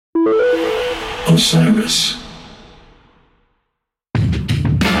Osiris.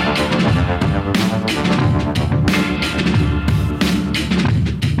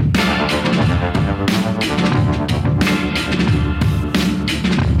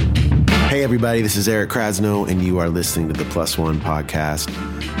 Hey everybody, this is Eric Krasno, and you are listening to the Plus One podcast.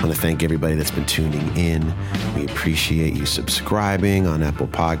 I want to thank everybody that's been tuning in. We appreciate you subscribing on Apple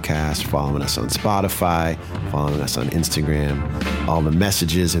Podcasts, following us on Spotify, following us on Instagram. All the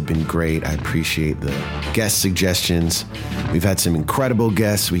messages have been great. I appreciate the guest suggestions. We've had some incredible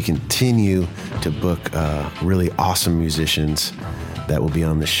guests. We continue to book really awesome musicians that will be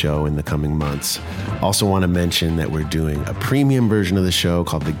on the show in the coming months. Also want to mention that we're doing a premium version of the show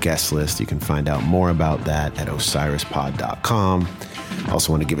called The Guest List. You can find out more about that at osirispod.com.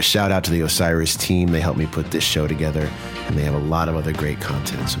 Also want to give a shout out to the Osiris team. They helped me put this show together, and they have a lot of other great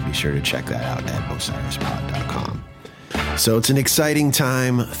content, so be sure to check that out at osirispod.com. So it's an exciting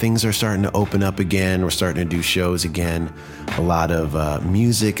time. Things are starting to open up again. We're starting to do shows again. A lot of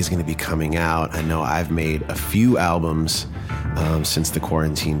music is going to be coming out. I know I've made a few albums since the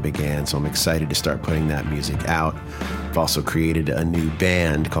quarantine began, so I'm excited to start putting that music out. I've also created a new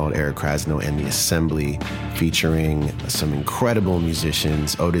band called Eric Krasno and the Assembly, featuring some incredible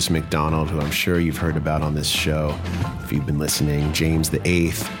musicians. Otis McDonald, who I'm sure you've heard about on this show if you've been listening, James the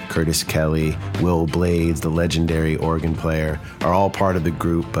Eighth, Curtis Kelly, Will Blades, the legendary organ player, are all part of the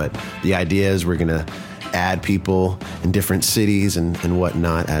group. But the idea is we're going to add people in different cities and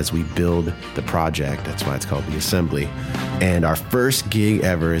whatnot as we build the project. That's why it's called The Assembly. And our first gig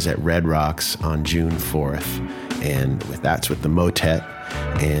ever is at Red Rocks on June 4th. And that's with the Motet.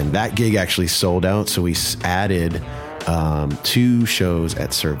 And that gig actually sold out. So we added 2 shows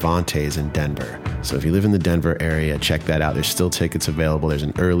at Cervantes in Denver. So if you live in the Denver area, check that out. There's still tickets available. There's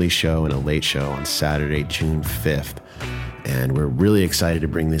an early show and a late show on Saturday, June 5th. And we're really excited to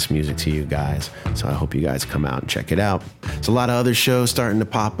bring this music to you guys. So I hope you guys come out and check it out. There's a lot of other shows starting to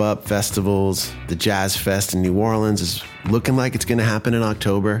pop up, festivals. The Jazz Fest in New Orleans is looking like it's going to happen in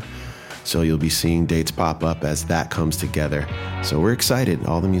October. So you'll be seeing dates pop up as that comes together. So we're excited.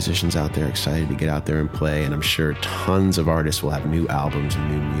 All the musicians out there are excited to get out there and play. And I'm sure tons of artists will have new albums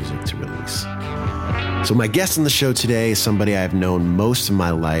and new music to release. So my guest on the show today is somebody I've known most of my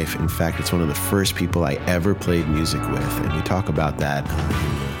life. In fact, it's one of the first people I ever played music with. And we talk about that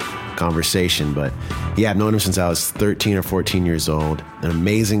in the conversation. But yeah, I've known him since I was 13 or 14 years old. An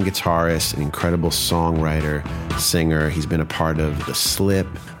amazing guitarist, an incredible songwriter, singer. He's been a part of The Slip,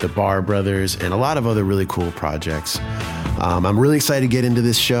 the Barr brothers, and a lot of other really cool projects. I'm really excited to get into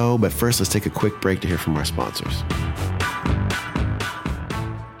this show. But first, let's take a quick break to hear from our sponsors.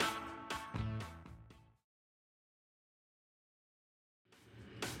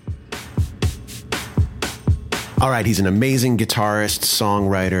 All right, he's an amazing guitarist,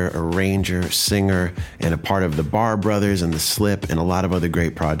 songwriter, arranger, singer, and a part of the Barr brothers and The Slip and a lot of other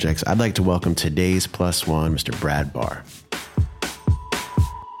great projects. I'd like to welcome today's Plus One, Mr. Brad Barr.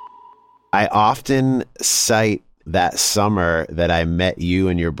 I often cite that summer that I met you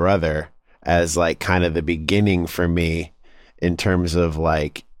and your brother as like kind of the beginning for me in terms of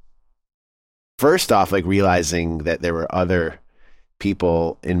like, first off, like realizing that there were other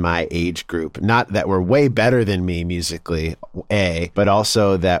people in my age group, not that were way better than me musically, but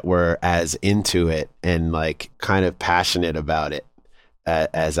also that were as into it and like kind of passionate about it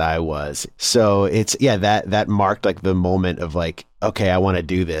as I was. So it's, yeah, that marked like the moment of like, okay, I want to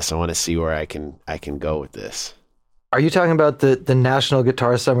do this. I want to see where I can go with this. Are you talking about the National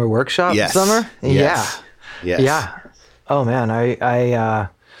Guitar Summer Workshop summer? Yes. Yeah. Yeah. Oh man. I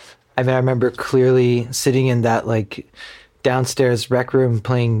remember clearly sitting in that like downstairs rec room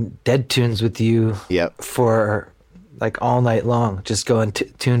playing Dead tunes with you for like all night long, just going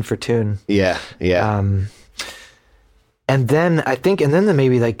tune for tune. Yeah. And then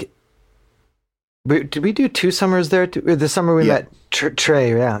maybe like, did we do 2 summers there? The summer we met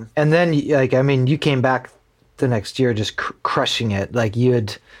Trey, yeah. And then like, I mean, you came back the next year just crushing it. Like you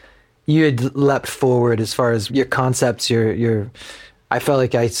had leapt forward as far as your concepts, I felt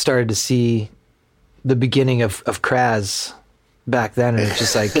like I started to see the beginning of Kraz back then, and it's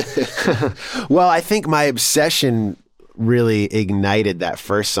just like well, I think my obsession really ignited that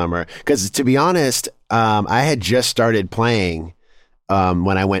first summer because, to be honest, I had just started playing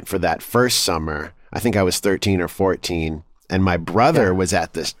when I went for that first summer. I think I was 13 or 14, and my brother was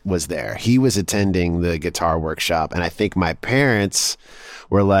there. He was attending the guitar workshop, and I think my parents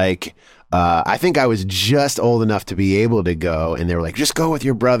were like, I think I was just old enough to be able to go, and they were like, just go with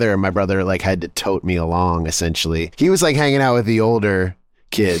your brother. And my brother like had to tote me along, essentially. He was like hanging out with the older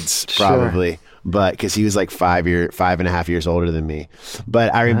kids, probably. but because he was like 5.5 years older than me.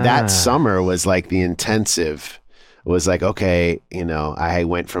 But that summer was like the intensive was like, okay, I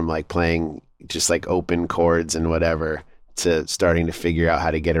went from like playing just like open chords and whatever to starting to figure out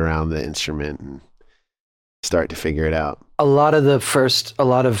how to get around the instrument and start to figure it out. A lot of firsts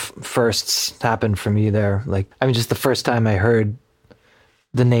happened for me there. Like, I mean, just the first time I heard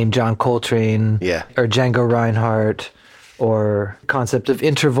the name John Coltrane or Django Reinhardt or concept of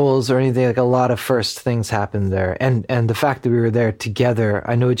intervals or anything, like a lot of first things happened there. And the fact that we were there together,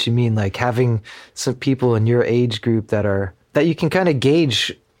 I know what you mean, like having some people in your age group that you can kind of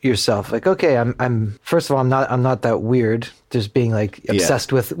gauge yourself. Like, okay, I'm first of all, I'm not that weird. Just being like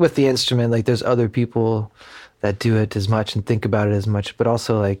obsessed with the instrument. Like there's other people that do it as much and think about it as much, but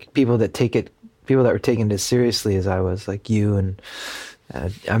also like people that were taking it as seriously as I was, like you and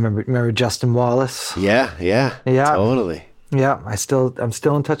I remember Justin Wallace. Yeah, totally. Yeah, I'm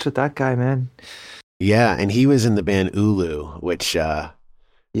still in touch with that guy, man. Yeah, and he was in the band Ulu, which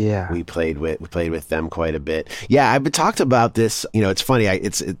we played with them quite a bit. Yeah, I've talked about this. It's funny.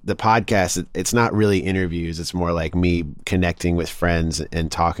 The podcast. It's not really interviews. It's more like me connecting with friends and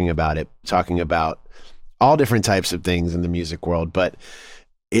talking about all different types of things in the music world. But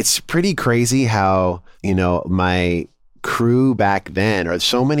it's pretty crazy how my crew back then, or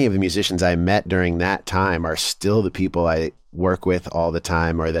so many of the musicians I met during that time, are still the people I work with all the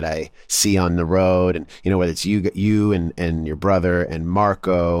time or that I see on the road. And whether it's you and your brother and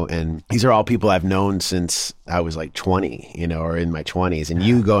Marco, and these are all people I've known since I was like 20, or in my 20s, and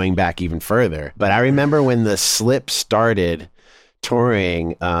you going back even further. But I remember when the Slip started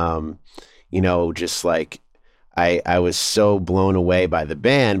touring, just like I was so blown away by the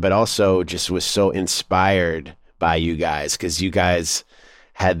band, but also just was so inspired by you guys, because you guys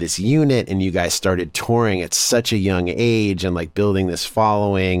had this unit and you guys started touring at such a young age and like building this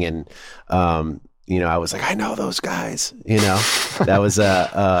following. And, I was like, I know those guys, that was,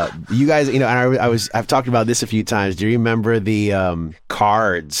 you guys, and I've talked about this a few times. Do you remember the,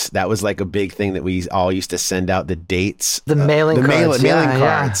 cards? That was like a big thing that we all used to send out the dates, the mailing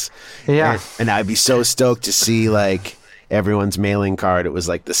cards. Yeah. And I'd be so stoked to see like everyone's mailing card. It was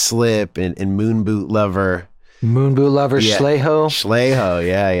like the Slip and Moon Boot Lover. Schleho,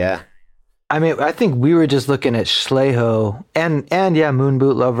 yeah. I mean, I think we were just looking at Schleho and Moon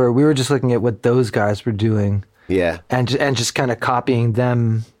Boot Lover. We were just looking at what those guys were doing. Yeah. And just kind of copying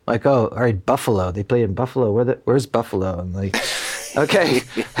them. Like, oh, all right, Buffalo. They played in Buffalo. Where's Buffalo? I'm like, okay,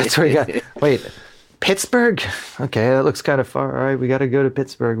 that's where you got. Wait, Pittsburgh? Okay, that looks kind of far. All right, we got to go to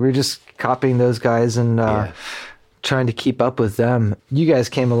Pittsburgh. We're just copying those guys and trying to keep up with them. You guys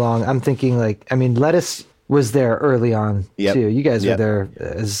came along. I'm thinking like, I mean, Lettuce was there early on too. You guys were there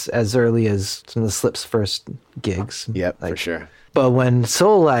as early as some of the Slip's first gigs. Yep, for sure. But when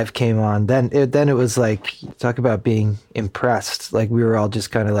Soul Live came on, then it was like, talk about being impressed. Like we were all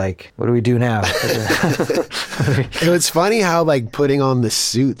just kind of like, what do we do now? It was funny how like putting on the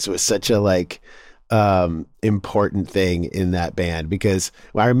suits was such a like important thing in that band, because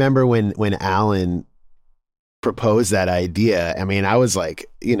I remember when Alan proposed that idea. I mean, I was like,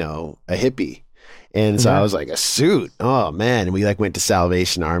 a hippie. And so I was like, a suit? Oh man. And we like went to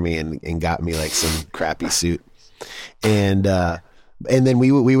Salvation Army and got me like some crappy suit. And then we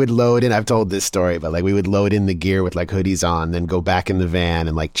would load in, I've told this story, but like we would load in the gear with like hoodies on, then go back in the van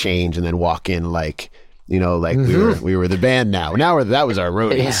and like change and then walk in like, like we were the band now. That was our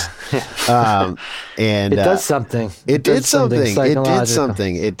roadies. Yeah. And it does something. It did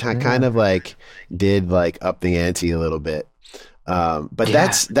something. It kind of like did like up the ante a little bit. But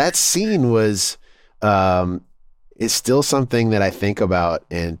that scene was, is still something that I think about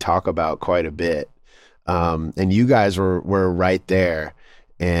and talk about quite a bit. And you guys were right there.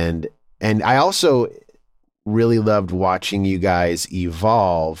 And I also really loved watching you guys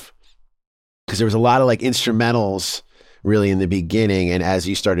evolve, because there was a lot of like instrumentals really in the beginning. And as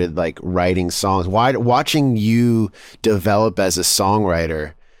you started like writing songs, watching you develop as a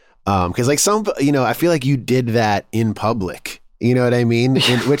songwriter, cause like I feel like you did that in public. You know what I mean?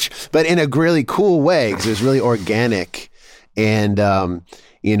 But in a really cool way, because it was really organic. And, and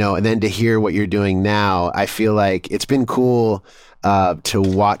then to hear what you're doing now, I feel like it's been cool to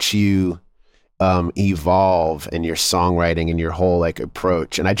watch you evolve in your songwriting and your whole like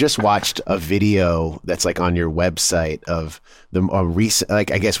approach. And I just watched a video that's like on your website of a recent, like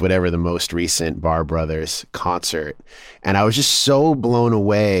I guess whatever the most recent Barr Brothers concert. And I was just so blown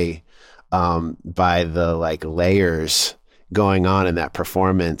away by the like layers going on in that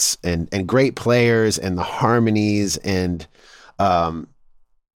performance, and great players and the harmonies, and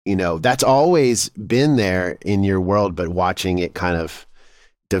that's always been there in your world, but watching it kind of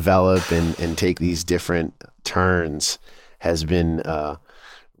develop and take these different turns has been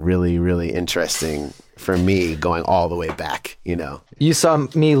really, really interesting for me, going all the way back, you know. You saw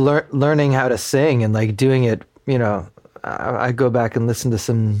me learning how to sing and like doing it, you know. I go back and listen to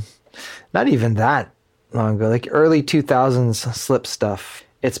some, not even that long ago, like early 2000s Slip stuff.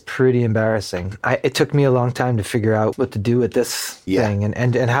 It's pretty embarrassing. It took me a long time to figure out what to do with this thing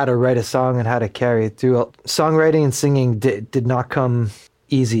and how to write a song and how to carry it through. Songwriting and singing did not come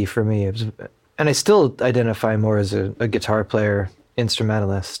easy for me. And I still identify more as a guitar player,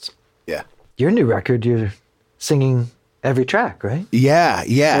 instrumentalist. Yeah. Your new record, you're singing every track, right?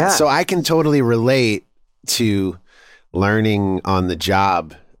 Yeah. So I can totally relate to learning on the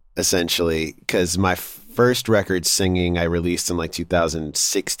job, essentially, because my first record singing I released in like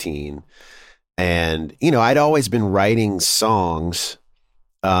 2016, and you know, I'd always been writing songs,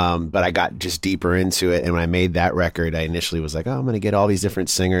 but I got just deeper into it, and when I made that record, I initially was like, oh, I'm going to get all these different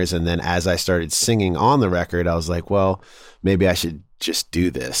singers, and then as I started singing on the record, I was like, well, maybe I should just do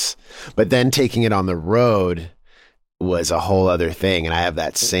this. But then taking it on the road was a whole other thing, and I have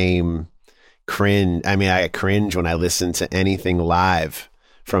that same cringe. I mean, I cringe when I listen to anything live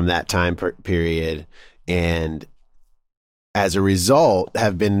from that time period. And as a result,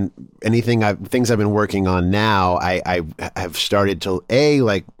 things I've been working on now, I have started to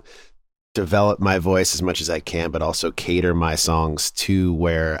like develop my voice as much as I can, but also cater my songs to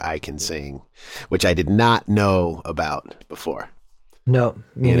where I can sing, which I did not know about before. No,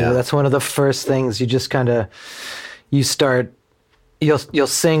 you know, that's one of the first things. You just kind of, you'll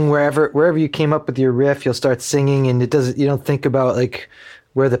sing wherever you came up with your riff, you'll start singing, and you don't think about like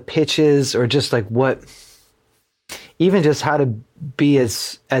where the pitch is, or just like even just how to be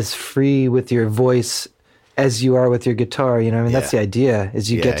as free with your voice as you are with your guitar. You know, I mean, that's the idea,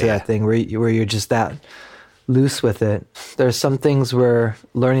 is you get to that thing where you're just that loose with it. There's some things where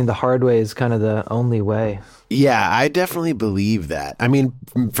learning the hard way is kind of the only way. Yeah, I definitely believe that. I mean,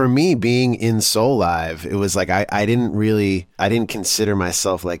 for me, being in Soul Live, it was like I didn't consider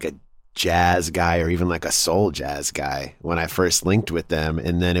myself like a jazz guy or even like a soul jazz guy when I first linked with them.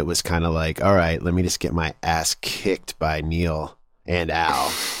 And then it was kind of like, all right, let me just get my ass kicked by Neil and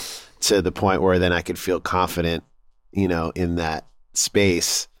Al to the point where then I could feel confident, you know, in that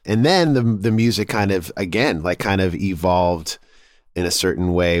space. And then the music kind of evolved in a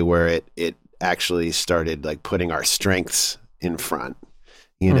certain way where it actually started like putting our strengths in front,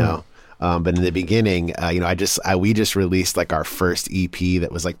 you know. But in the beginning, you know, we just released like our first EP.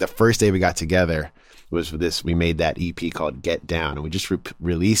 That was like the first day we got together was this. We made that EP called Get Down, and we just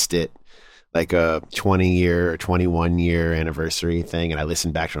released it like a 20-year or 21-year anniversary thing. And I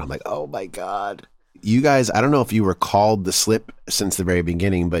listened back to it, and I'm like, oh my God. You guys, I don't know if you were called The Slip since the very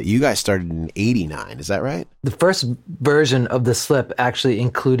beginning, but you guys started in 89. Is that right? The first version of The Slip actually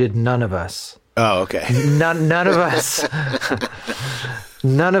included none of us. Oh, okay. None of us.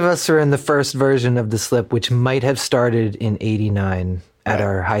 None of us are in the first version of The Slip, which might have started in 89 at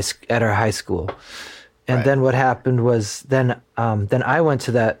our high school. And then what happened was then I went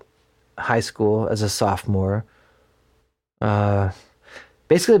to that high school as a sophomore.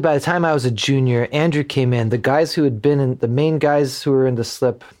 Basically, by the time I was a junior, Andrew came in. The guys who had been the main guys who were in The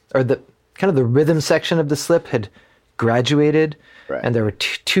Slip, or the kind of the rhythm section of The Slip, had graduated. Right. And there were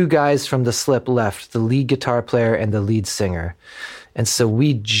two guys from The Slip left, the lead guitar player and the lead singer. And so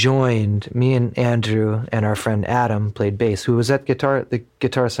we joined, me and Andrew and our friend Adam played bass, who was at the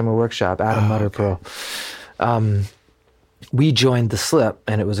Guitar Summer Workshop, Adam Mutterpearl. We joined The Slip,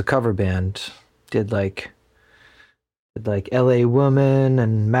 and it was a cover band. Did like L.A. Woman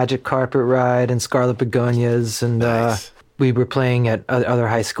and Magic Carpet Ride and Scarlet Begonias, and nice. We were playing at other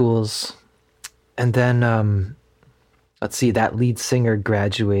high schools. And then, let's see, that lead singer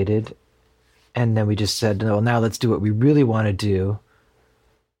graduated. And then we just said, no, now let's do what we really want to do.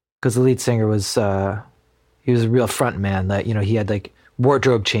 Because the lead singer was, he was a real front man. That, you know, he had like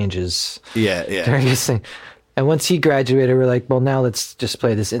wardrobe changes. Yeah. During his thing. And once he graduated, we're like, well, now let's just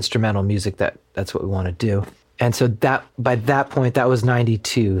play this instrumental music. That's what we want to do. And so by that point, that was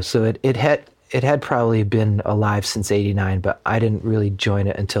 92. So it had probably been alive since 89, but I didn't really join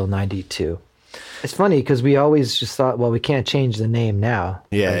it until 92. It's funny because we always just thought, well, we can't change the name now.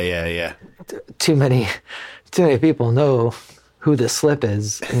 Yeah. Too many people know who The Slip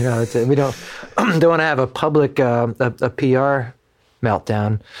is. You know, we don't want to have a public a PR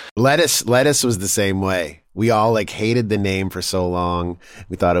meltdown. Lettuce was the same way. We all like hated the name for so long.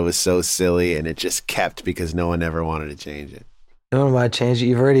 We thought it was so silly, and it just kept because no one ever wanted to change it. No one wanted to change it.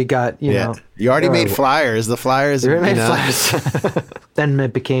 You've already got, you know. You already made flyers. The flyers. You already made flyers. Then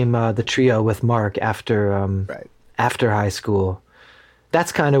it became the trio with Mark after high school.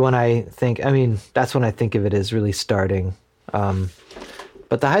 that's kind of when I think, that's when I think of it as really starting.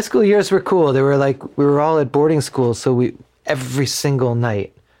 But the high school years were cool. They were like, we were all at boarding school. So every single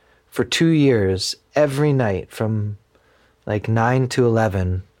night for 2 years, every night from like 9 to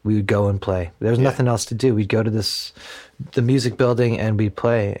 11, we would go and play. There was nothing else to do. We'd go to the music building and we'd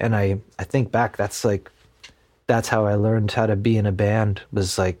play. And I think back, that's how I learned how to be in a band.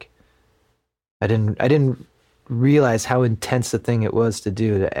 Was like, I didn't realize how intense a thing it was to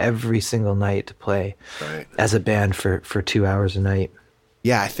do, to every single night to play as a band for 2 hours a night.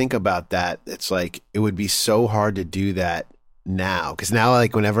 Yeah, I think about that. It's like, it would be so hard to do that now. Because now,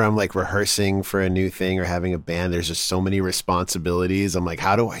 like, whenever I'm like rehearsing for a new thing or having a band, there's just so many responsibilities. I'm like,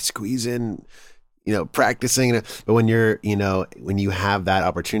 how do I squeeze in, practicing? But when when you have that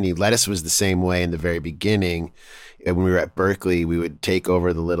opportunity, Lettuce was the same way in the very beginning. When we were at Berkeley, we would take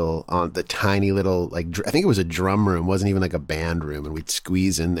over the tiny little, like, I think it was a drum room. It wasn't even like a band room. And we'd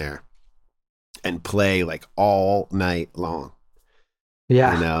squeeze in there and play like all night long.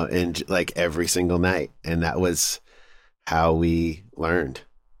 Yeah. And like every single night. And that was how we learned.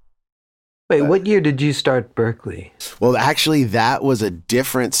 Wait, what year did you start Berkeley? Well, actually, that was a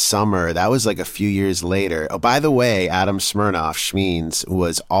different summer. That was like a few years later. Oh, by the way, Adam Smirnoff, Schmeens,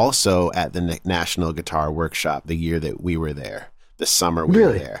 was also at the National Guitar Workshop the year that we were there, the summer we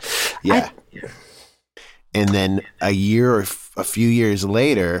were there. Yeah. And then a few years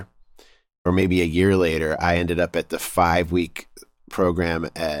later, or maybe a year later, I ended up at the 5-week program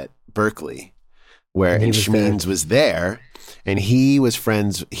at Berkeley, where Schmeens was there, and he was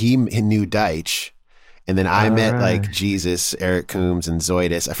friends. He knew Deitch, and then I met like Jesus, Eric Coombs, and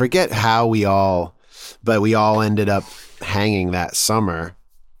Zoidus. I forget how but we all ended up hanging that summer,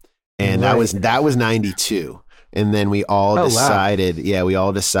 and that was 92. And then we all decided,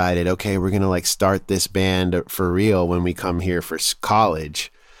 okay, we're gonna like start this band for real when we come here for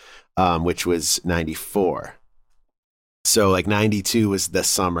college, which was 94. So like 92 was the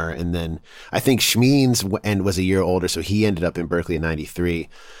summer, and then I think Schmeens was a year older, so he ended up in Berkeley in 93,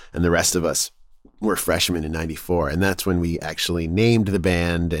 and the rest of us were freshmen in 94, and that's when we actually named the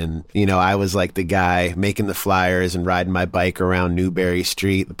band. And I was like the guy making the flyers and riding my bike around Newberry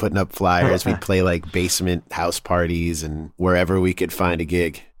Street, putting up flyers. We'd play like basement house parties and wherever we could find a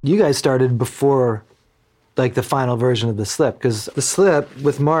gig. You guys started before like the final version of the Slip, because the Slip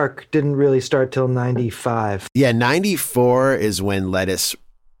with Mark didn't really start till 95. Yeah, 94 is when Lettuce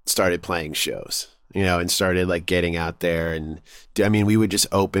started playing shows, and started like getting out there. And I mean, we would just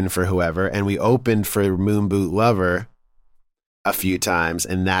open for whoever, and we opened for Moon Boot Lover a few times,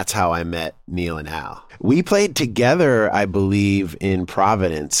 and that's how I met Neil and Al. We played together, I believe, in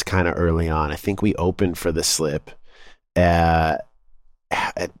Providence kind of early on. I think we opened for the Slip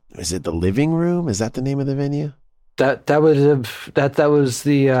is it the Living Room? Is that the name of the venue? That was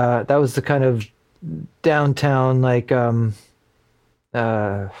the kind of downtown, like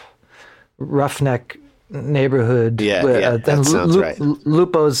roughneck neighborhood. That sounds right.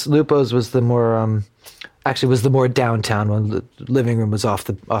 Lupo's was the more was the more downtown one. The Living Room was off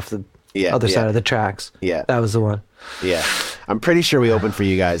the other side of the tracks. Yeah, that was the one. Yeah, I'm pretty sure we opened for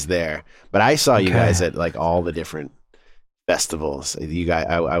you guys there, but I saw you guys at like all the different festivals. You guys,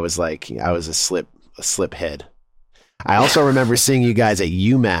 I was a slip head. I also remember seeing you guys at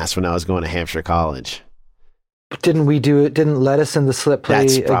UMass when I was going to Hampshire College. Didn't we do it? Didn't Lettuce and the Slip play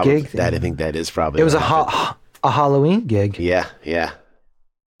a gig? I think that is probably. It was a Halloween gig. Yeah.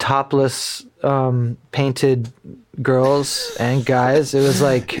 Topless, painted girls and guys. It was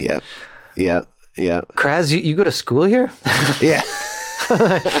like. Yeah. Kraz, you go to school here? Yeah.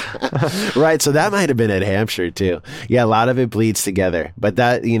 Right, so that might have been at Hampshire too. Yeah, a lot of it bleeds together. But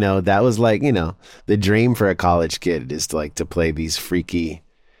that, that was like, the dream for a college kid is to play these freaky,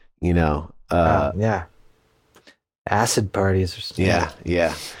 acid parties.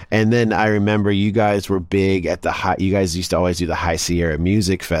 Yeah. And then I remember you guys were big at you guys used to always do the High Sierra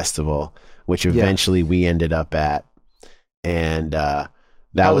Music Festival, which eventually we ended up at. And that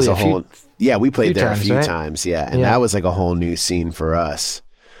was a whole... we played there a few times. Yeah. And that was like a whole new scene for us.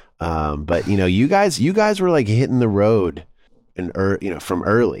 But you guys were like hitting the road and, from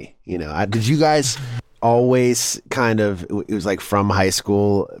early, did you guys always kind of, it was like from high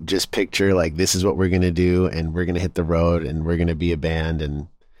school, just picture like, this is what we're going to do and we're going to hit the road and we're going to be a band? And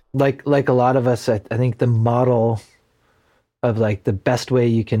like a lot of us, I think the model of like the best way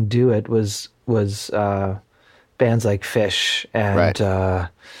you can do it was bands like Fish and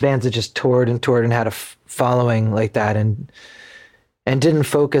bands that just toured and had a following like that, and didn't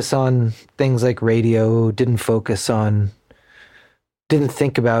focus on things like radio, didn't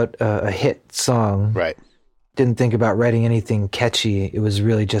think about a hit song, didn't think about writing anything catchy. It was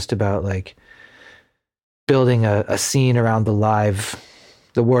really just about like building a scene around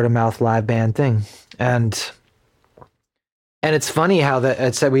the word of mouth live band thing. And it's funny how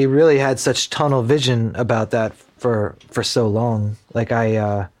that we really had such tunnel vision about that for so long. Like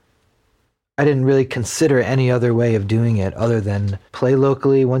I didn't really consider any other way of doing it other than play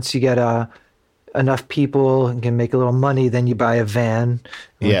locally. Once you get enough people and can make a little money, then you buy a van.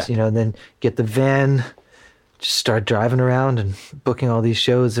 Once, then get the van, just start driving around and booking all these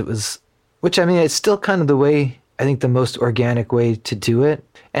shows. Which I mean, it's still kind of the way, I think the most organic way to do it,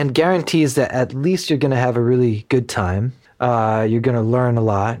 and guarantees that at least you're going to have a really good time. You're going to learn a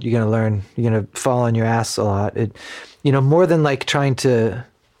lot. You're going to fall on your ass a lot. More than like trying to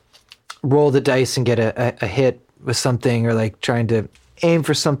roll the dice and get a hit with something, or like trying to aim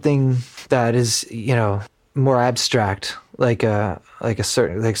for something that is, more abstract, like a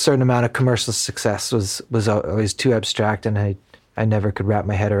certain amount of commercial success was always too abstract, and I never could wrap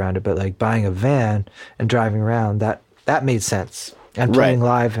my head around it. But like buying a van and driving around, that made sense, and playing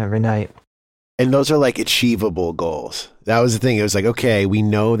live every night. And those are like achievable goals. That was the thing. It was like, okay, we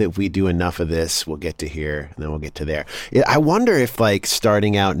know that if we do enough of this, we'll get to here, and then we'll get to there. I wonder if like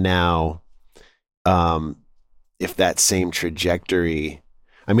starting out now, if that same trajectory,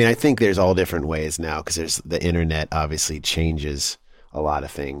 I mean, I think there's all different ways now, because there's the internet obviously changes a lot of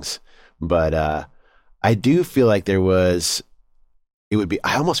things, but I do feel like I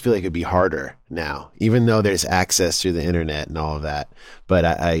almost feel like it'd be harder now, even though there's access through the internet and all of that. But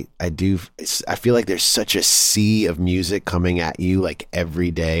I feel like there's such a sea of music coming at you like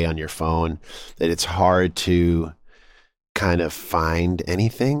every day on your phone that it's hard to kind of find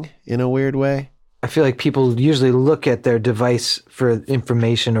anything in a weird way. I feel like people usually look at their device for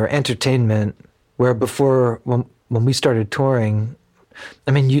information or entertainment, where before, when we started touring,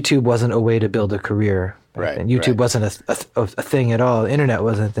 I mean, YouTube wasn't a way to build a career. Right. And YouTube wasn't a thing at all. Internet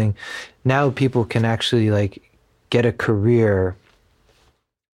wasn't a thing. Now people can actually like get a career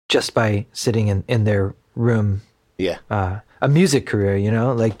just by sitting in their room. Yeah. A music career,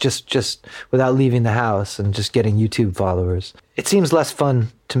 like just without leaving the house and just getting YouTube followers. It seems less fun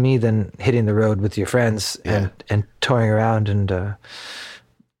to me than hitting the road with your friends and touring around. And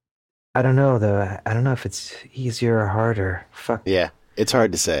I don't know though. I don't know if it's easier or harder. Fuck. Yeah. It's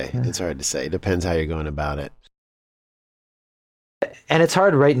hard to say. Yeah. It's hard to say. It depends how you're going about it. And it's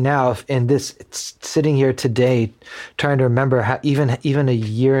hard right now in this, it's sitting here today, trying to remember how even a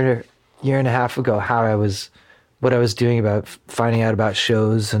year and a half ago, what I was doing about finding out about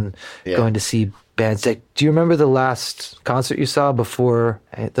shows and going to see bands. Like, do you remember the last concert you saw before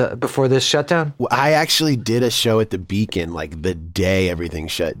this shutdown? Well, I actually did a show at the Beacon like the day everything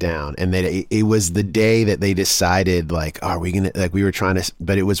shut down, and then it was the day that they decided like, are we gonna, like, we were trying to,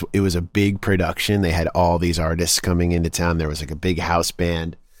 but it was a big production. They had all these artists coming into town. There was like a big house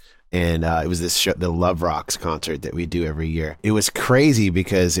band. And it was this show, the Love Rocks concert that we do every year. It was crazy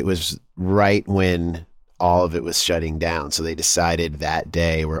because it was right when all of it was shutting down. So they decided that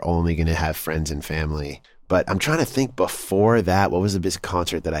day we're only going to have friends and family. But I'm trying to think before that, what was the big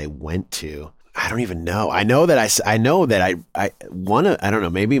concert that I went to? I don't even know. I know that I don't know,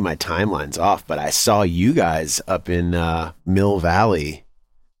 maybe my timeline's off, but I saw you guys up in Mill Valley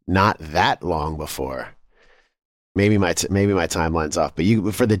not that long before. Maybe my timeline's off, but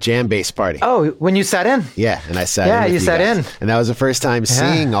you for the jam bass party. Oh, when you sat in? Yeah, and I sat in. Yeah, you sat in. And that was the first time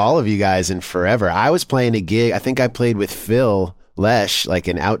seeing all of you guys in forever. I was playing a gig. I think I played with Phil Lesh, like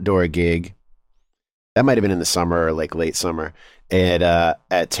an outdoor gig. That might have been in the summer or like late summer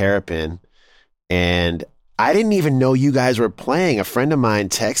at Terrapin. And I didn't even know you guys were playing. A friend of mine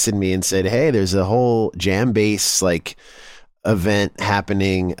texted me and said, "Hey, there's a whole jam bass like event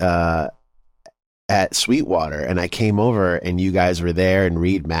happening at Sweetwater," and I came over and you guys were there and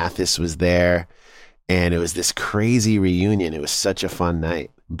Reed Mathis was there, and it was this crazy reunion. It was such a fun night.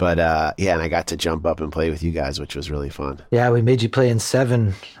 But and I got to jump up and play with you guys, which was really fun. Yeah, we made you play in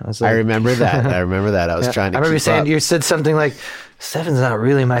 7. I remember that. I was trying to. I remember you saying, you said something like, 7's not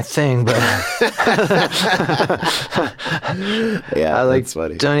really my thing, but yeah, that's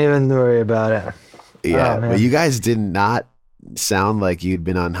funny. Don't even worry about it. Yeah, but you guys did not sound like you'd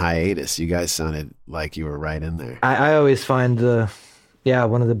been on hiatus. You guys sounded like you were right in there. I always find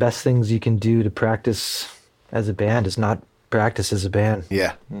one of the best things you can do to practice as a band is not practice as a band.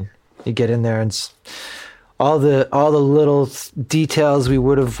 Yeah. You get in there and all the little details we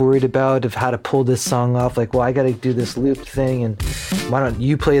would have worried about of how to pull this song off, like, well, I got to do this loop thing, and why don't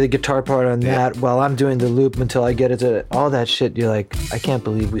you play the guitar part on that while I'm doing the loop until I get it to all that shit. You're like, I can't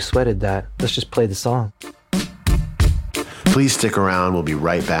believe we sweated that. Let's just play the song. Please stick around. We'll be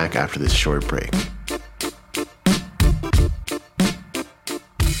right back after this short break.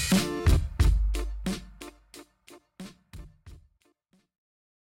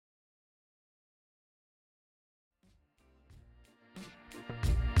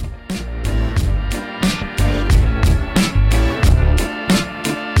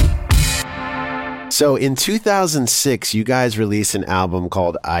 So in 2006, you guys released an album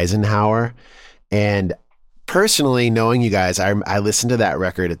called Eisenhower. And personally, knowing you guys, I listened to that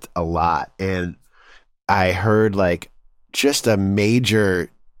record a lot. And I heard like just a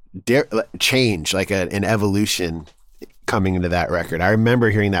major change, like an evolution coming into that record. I remember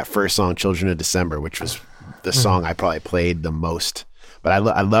hearing that first song, Children of December, which was the song I probably played the most. But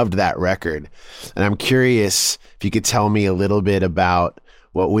I loved that record. And I'm curious if you could tell me a little bit about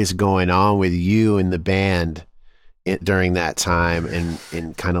what was going on with you and the band during that time,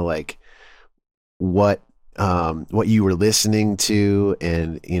 and kind of like what you were listening to,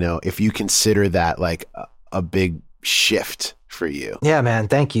 and, you know, if you consider that like a big shift for you. Yeah, man.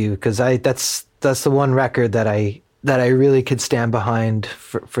 Thank you. Cause that's the one record that I really could stand behind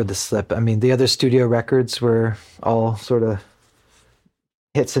for the Slip. I mean, the other studio records were all sort of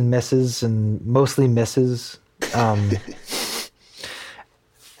hits and misses, and mostly misses.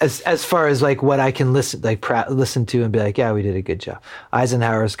 As far as like what I can listen to and be like, yeah, we did a good job.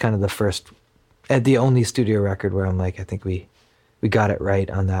 Eisenhower is kind of the only studio record where I'm like, I think we got it right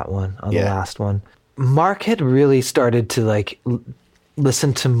on that one, on the last one. Mark had really started to like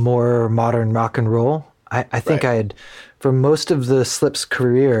listen to more modern rock and roll. I think I had, for most of the Slip's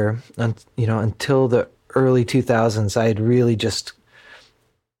career, until the early 2000s, I had really just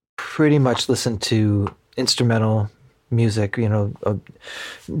pretty much listened to instrumental music,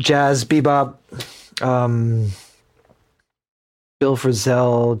 jazz, bebop, Bill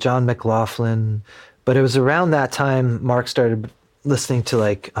Frisell, John McLaughlin. But it was around that time Mark started listening to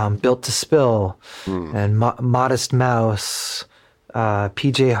like Built to Spill and Modest Mouse,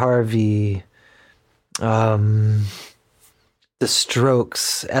 PJ Harvey, The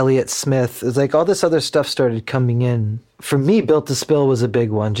Strokes, Elliott Smith. It's like all this other stuff started coming in. For me, Built to Spill was a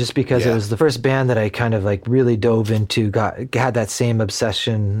big one, just because it was the first band that I kind of like really dove into, had that same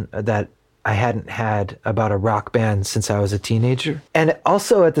obsession that I hadn't had about a rock band since I was a teenager. And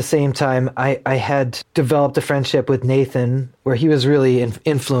also at the same time, I had developed a friendship with Nathan where he was really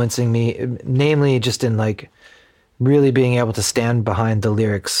influencing me, namely just in like really being able to stand behind the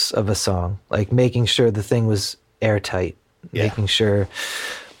lyrics of a song, like making sure the thing was airtight, making sure.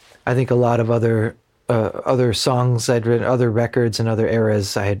 I think a lot of other songs I'd written, other records and other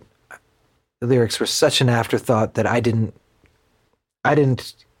eras, the lyrics were such an afterthought that I didn't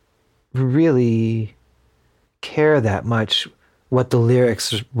really care that much what the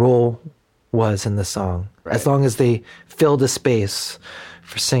lyrics' role was in the song. Right. As long as they filled a space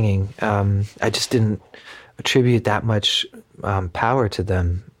for singing, I just didn't attribute that much power to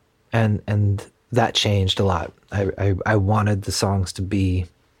them, and that changed a lot. I wanted the songs to be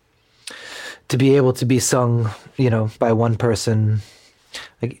able to be sung, by one person.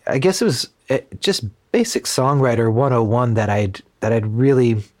 I guess it was just basic songwriter 101 that I'd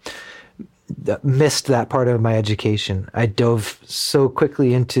really missed that part of my education. I dove so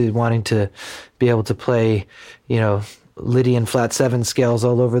quickly into wanting to be able to play, Lydian flat 7 scales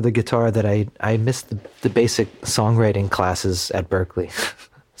all over the guitar that I missed the basic songwriting classes at Berkeley.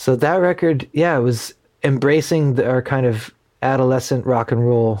 So that record, it was embracing our kind of adolescent rock and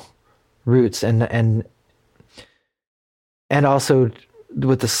roll roots, and also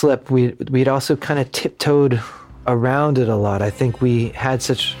with the Slip, we'd also kind of tiptoed around it a lot. I think we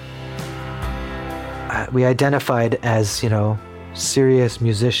identified as, serious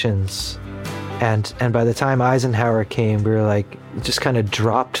musicians, and by the time Eisenhower came, we were like, just kind of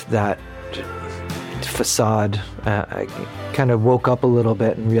dropped that facade. I kind of woke up a little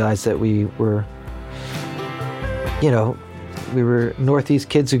bit and realized that we were Northeast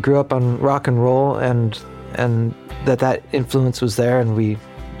kids who grew up on rock and roll, and that influence was there, and we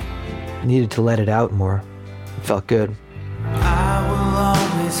needed to let it out more. It felt good. I will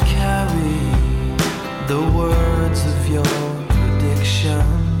always carry the words of your prediction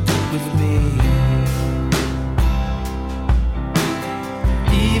with me,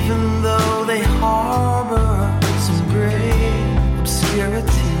 even though they harbor some great obscurity.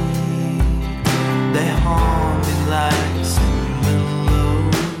 They haunt me like some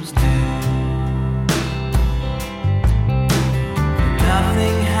willows do.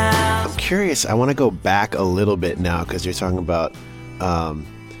 Nothing has. I'm curious. I want to go back a little bit now, because you're talking about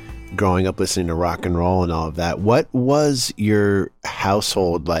growing up listening to rock and roll and all of that. What was your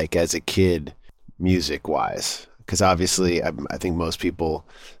household like as a kid, music-wise? Because obviously, I think most people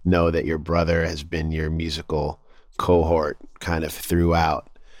know that your brother has been your musical cohort kind of throughout.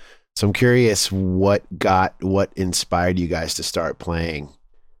 So I'm curious what inspired you guys to start playing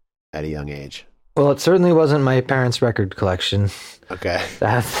at a young age? Well, it certainly wasn't my parents' record collection. Okay.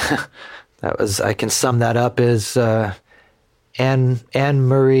 That was, I can sum that up as Anne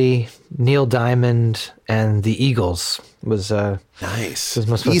Murray, Neil Diamond, and the Eagles was nice. Was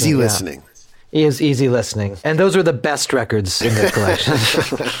most easy listening. It is easy listening, and those were the best records in the collection.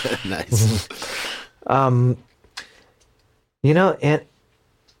 Nice. You know, and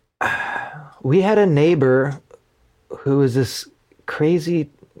we had a neighbor who was this crazy,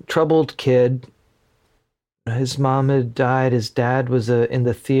 troubled kid. His mom had died. His dad was in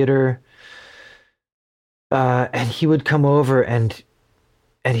the theater. And he would come over and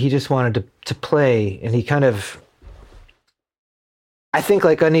he just wanted to play. And he kind of, I think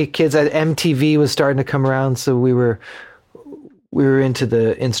like any kids, MTV was starting to come around. So we were into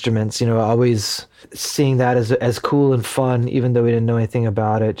the instruments, you know, always seeing that as cool and fun, even though we didn't know anything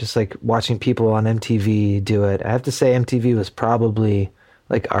about it, just like watching people on MTV do it. I have to say MTV was probably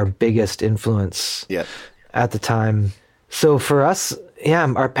like our biggest influence at the time. So for us,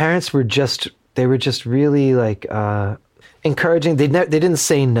 our parents were just really like encouraging. They didn't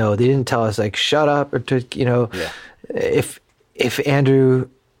say no. They didn't tell us like shut up or to, you know, if Andrew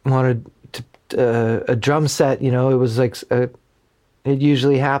wanted to, a drum set, you know, it was like it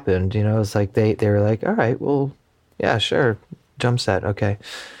usually happened, you know. It's like they were like, all right, well, yeah, sure, drum set, okay.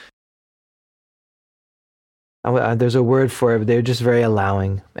 There's a word for it, but they were just very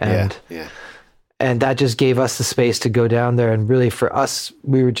allowing, and and that just gave us the space to go down there. And really, for us,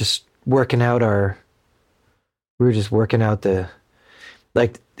 we were just working out the,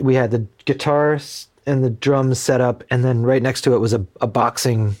 like, we had the guitars and the drums set up, and then right next to it was a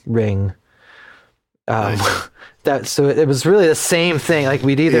boxing ring. Nice. So it was really the same thing. Like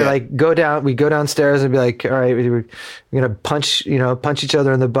we'd either like go downstairs and be like, all right, we're gonna punch each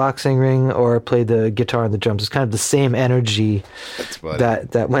other in the boxing ring, or play the guitar and the drums. It's kind of the same energy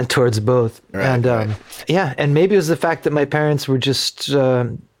that went towards both. Right, and and maybe it was the fact that my parents were just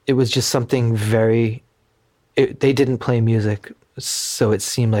it was just something they didn't play music, so it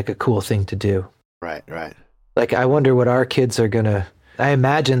seemed like a cool thing to do. Right. Like I wonder what our kids are gonna. I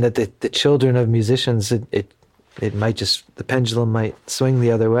imagine that the children of musicians, it might just, the pendulum might swing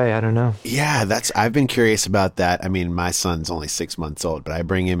the other way. I don't know. Yeah, I've been curious about that. I mean, my son's only 6 months old, but I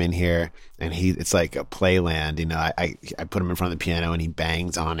bring him in here and it's like a playland. You know, I put him in front of the piano and he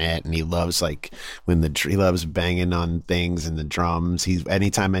bangs on it, and he loves like he loves banging on things and the drums.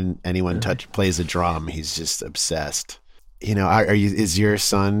 Anytime anyone plays a drum, he's just obsessed. You know, is your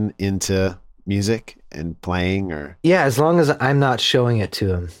son into music and playing? Or as long as I'm not showing it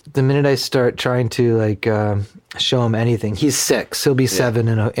to him. The minute I start trying to like show him anything, he's 6, he'll be 7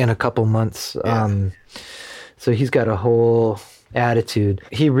 in a couple months. So he's got a whole attitude.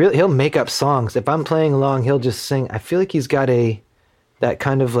 He'll make up songs. If I'm playing along, he'll just sing. I feel like he's got that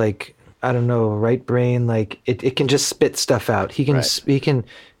kind of like, I don't know, right brain, like it can just spit stuff out. He can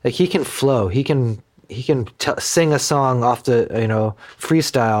flow. He can sing a song off the, you know,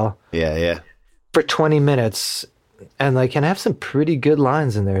 freestyle. For 20 minutes, and like can have some pretty good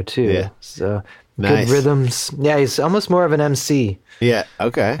lines in there too. Yeah. So nice. Good rhythms. Yeah, he's almost more of an MC. Yeah.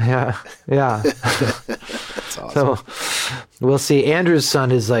 Okay. Yeah. That's awesome. So we'll see. Andrew's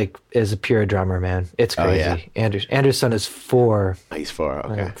son is a pure drummer, man. It's crazy. Oh, yeah. Andrew's son is 4. He's 4.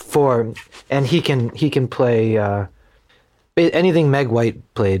 Okay. 4, and he can play anything Meg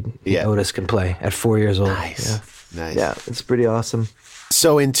White played. Otis can play at 4 years old. Nice. Nice. Yeah, it's pretty awesome.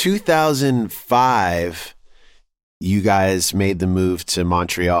 So in 2005, you guys made the move to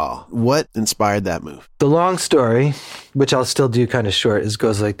Montreal. What inspired that move? The long story, which I'll still do kind of short,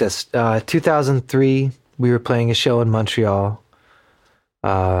 goes like this. 2003, we were playing a show in Montreal,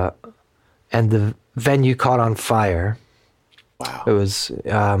 and the venue caught on fire. Wow. It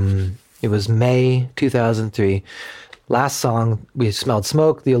was May 2003. Last song, we smelled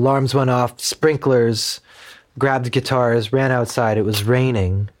smoke. The alarms went off. Sprinklers. Grabbed the guitars, ran outside. It was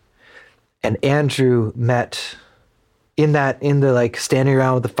raining, and Andrew met in the like standing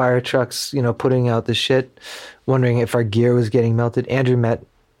around with the fire trucks, you know, putting out the shit, wondering if our gear was getting melted. Andrew met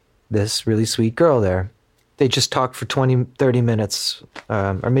this really sweet girl there. They just talked for 20-30 minutes,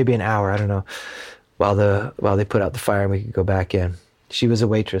 or maybe an hour, I don't know, while they put out the fire and we could go back in. She was a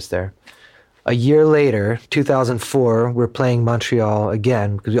waitress there. A year later, 2004, we're playing Montreal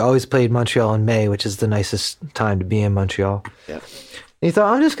again, because we always played Montreal in May, which is the nicest time to be in Montreal. Yeah. And he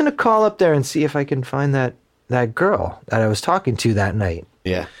thought, I'm just going to call up there and see if I can find that girl that I was talking to that night.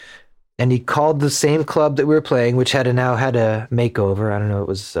 Yeah. And he called the same club that we were playing, which now had a makeover. I don't know,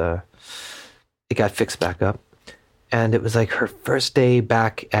 it got fixed back up. And it was like her first day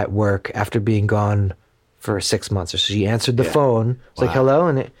back at work after being gone for 6 months. So she answered the phone. It's like, hello.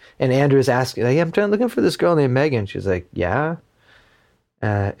 And Andrew was asking, like, I'm looking for this girl named Megan. She's like, yeah.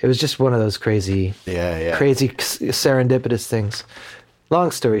 It was just one of those crazy serendipitous things.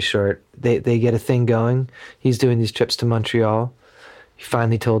 Long story short, they get a thing going. He's doing these trips to Montreal. He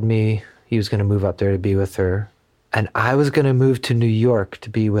finally told me he was going to move up there to be with her. And I was going to move to New York to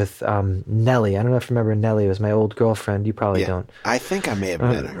be with Nellie. I don't know if you remember Nellie. It was my old girlfriend. You probably don't. I think I may have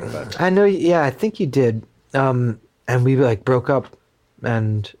met her. But... I know. Yeah, I think you did. And we like broke up.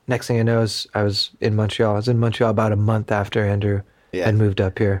 And next thing I know is I was in Montreal. I was in Montreal about a month after Andrew had moved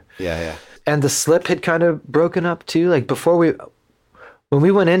up here. Yeah. And the slip had kind of broken up too. Like when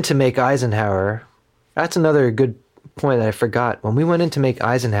we went in to make Eisenhower, that's another good point that I forgot. When we went in to make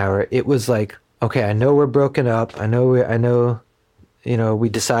Eisenhower, it was like, okay, I know we're broken up. I know, we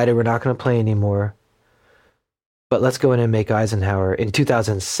decided we're not going to play anymore. But let's go in and make Eisenhower in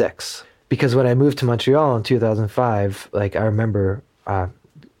 2006. Because when I moved to Montreal in 2005, like I remember,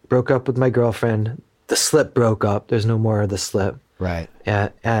 broke up with my girlfriend. The slip broke up. There's no more of the slip. Right.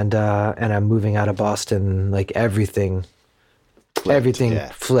 And I'm moving out of Boston. Like everything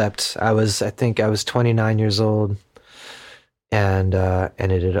flipped. I think I was 29 years old, and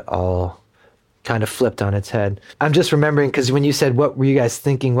it had all kind of flipped on its head. I'm just remembering because when you said, what were you guys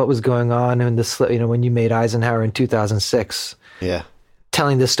thinking? What was going on in the slip? When you made Eisenhower in 2006. Yeah.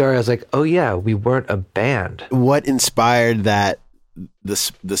 Telling this story, I was like, oh yeah, we weren't a band. What inspired that? The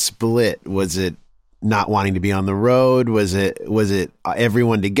split? Was it not wanting to be on the road? Was it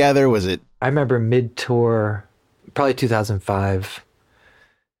everyone together? Was it? I remember mid-tour, probably 2005,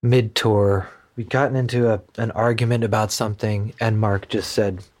 mid-tour, we'd gotten into an argument about something, and Mark just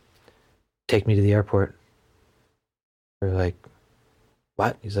said, take me to the airport. We're like,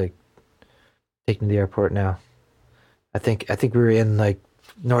 what? He's like, take me to the airport now. I think we were in like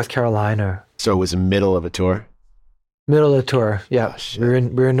North Carolina. So it was the middle of a tour? Middle of the tour, yeah. Oh, we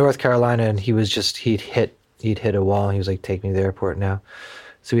were in North Carolina, and he was just he'd hit a wall, and he was like, take me to the airport now.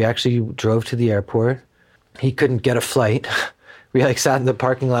 So we actually drove to the airport. He couldn't get a flight. We like sat in the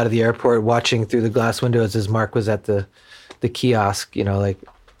parking lot of the airport watching through the glass windows as Mark was at the kiosk, like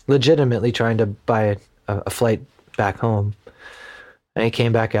legitimately trying to buy a flight back home. And he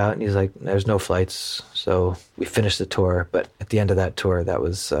came back out and he's like, there's no flights. So we finished the tour. But at the end of that tour, that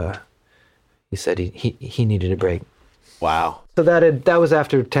was, he said he needed a break. Wow. So that was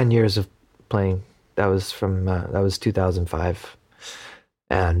after 10 years of playing. That was that was 2005.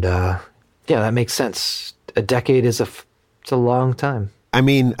 And that makes sense. A decade is it's a long time. I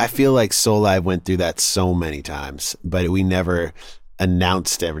mean, I feel like Soul Live went through that so many times, but we never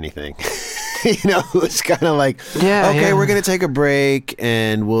announced everything. It was kind of like, we're going to take a break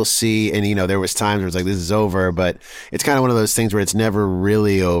and we'll see. And, there was times where it's like, this is over, but it's kind of one of those things where it's never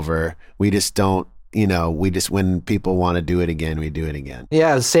really over. We just don't, when people want to do it again, we do it again.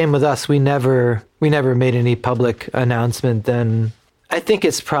 Yeah. Same with us. We never made any public announcement then. I think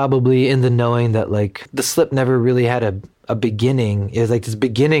it's probably in the knowing that like the slip never really had a beginning. It was like this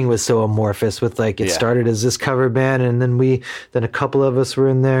beginning was so amorphous with like, it started as this cover band, and then a couple of us were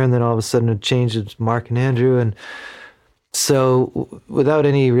in there, and then all of a sudden it changed. It's Mark and Andrew. And so without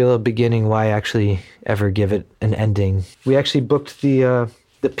any real beginning, why actually ever give it an ending? We actually booked the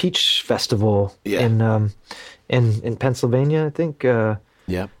Peach Festival in Pennsylvania, I think. That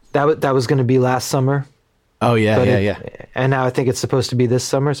was going to be last summer. Oh yeah. And now I think it's supposed to be this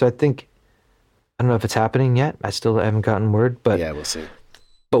summer. So I don't know if it's happening yet. I still haven't gotten word, but yeah, we'll see.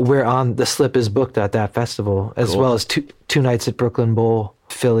 But the slip is booked at that festival, as well as two nights at Brooklyn Bowl,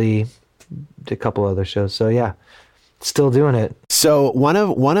 Philly, a couple other shows. So yeah, still doing it. So one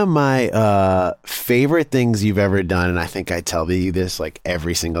of my favorite things you've ever done, and I think I tell you this like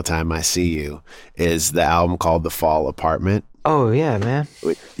every single time I see you, is the album called The Fall Apartment. Oh yeah, man.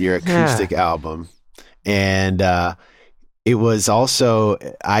 Your acoustic album. And it was also,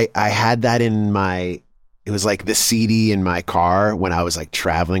 I had that it was like the CD in my car when I was like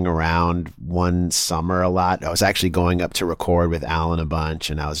traveling around one summer a lot. I was actually going up to record with Alan a bunch,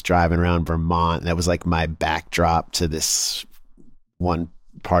 and I was driving around Vermont, and that was like my backdrop to this one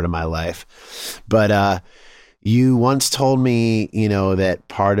part of my life. But you once told me, that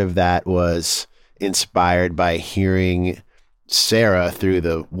part of that was inspired by hearing Sarah through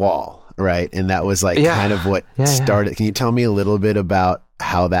the wall. Right. And that was like kind of what started. Can you tell me a little bit about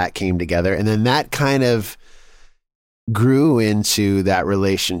how that came together? And then that kind of grew into that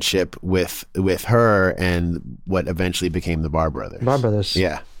relationship with her and what eventually became the Barr Brothers. Barr Brothers.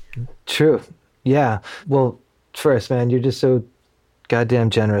 Yeah. True. Yeah. Well, first, man, you're just so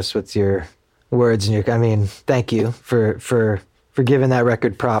goddamn generous with your words and thank you for giving that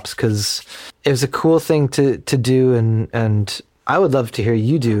record props, because it was a cool thing to do, and I would love to hear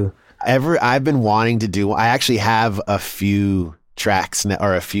you do. I've been wanting to do. I actually have a few tracks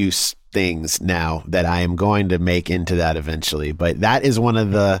or a few things now that I am going to make into that eventually. But that is one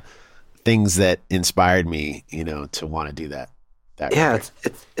of the things that inspired me, to want to do that. Yeah,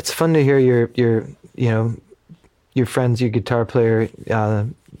 it's fun to hear your your friends, your guitar player, the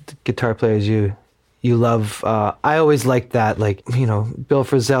guitar players you love. I always liked that, like, Bill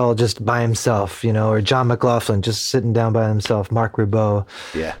Frisell just by himself, or John McLaughlin just sitting down by himself, Mark Ribot.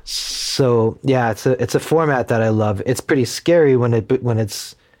 Yeah. So yeah, it's a format that I love. It's pretty scary when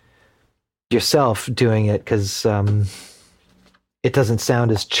it's yourself doing it, because it doesn't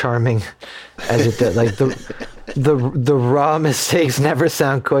sound as charming as it does. Like the raw mistakes never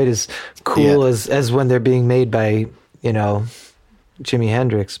sound quite as cool as when they're being made by Jimi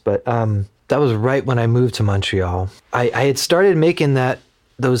Hendrix. But that was right when I moved to Montreal. I had started making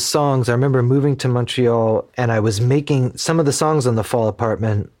those songs. I remember moving to Montreal, and I was making some of the songs on the Fall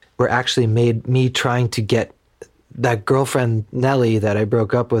Apartment were actually made me trying to get that girlfriend Nellie that I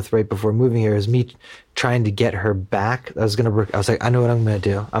broke up with right before moving here, is me trying to get her back. I was like, I know what I'm going to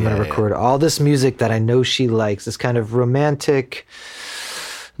do. I'm going to record all this music that I know she likes, this kind of romantic,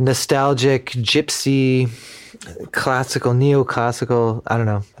 nostalgic, gypsy, classical, neoclassical. I don't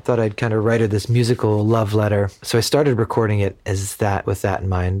know. I thought I'd kind of write her this musical love letter. So I started recording it as that, with that in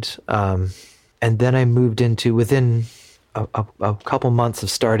mind. And then I moved into, within a couple months of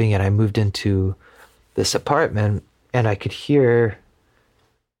starting it, I moved into this apartment, and I could hear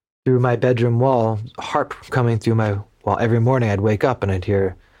through my bedroom wall harp coming through my wall. Every morning I'd wake up and I'd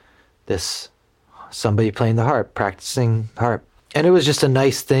hear somebody playing the harp, practicing harp. And it was just a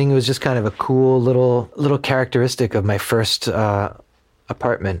nice thing. It was just kind of a cool little characteristic of my first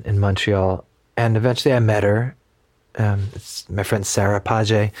apartment in Montreal. And eventually I met her. It's my friend Sarah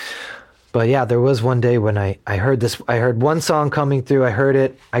Page. But yeah, there was one day when I heard this. I heard one song coming through. I heard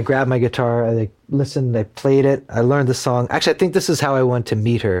it. I grabbed my guitar. I listened. I played it. I learned the song. Actually, I think this is how I went to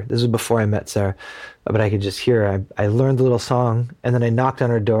meet her. This was before I met Sarah, but I could just hear her. I learned the little song, and then I knocked on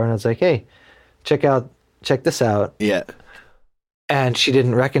her door, and I was like, "Hey, check this out." Yeah. And she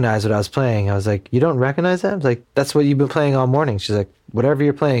didn't recognize what I was playing. I was like, "You don't recognize that?" I was like, "That's what you've been playing all morning." She's like, "Whatever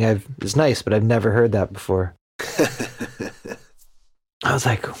you're playing, it's nice, but I've never heard that before." I was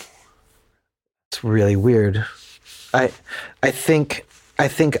like, it's really weird. I think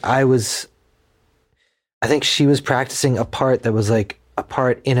she was practicing a part that was like a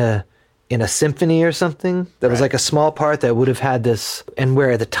part in a symphony or something. That was like a small part that would have had this, and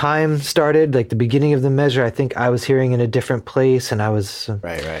where the time started, like the beginning of the measure, I think I was hearing in a different place, and I was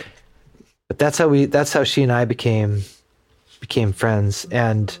right. But that's how she and I became friends,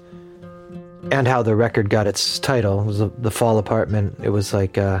 and how the record got its title. It was the Fall Apartment. It was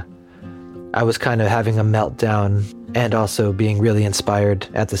like I was kind of having a meltdown and also being really inspired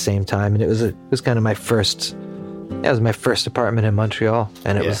at the same time. And it was kind of my first apartment in Montreal,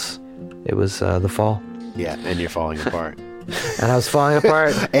 and it was the fall. Yeah, and you're falling apart. And I was falling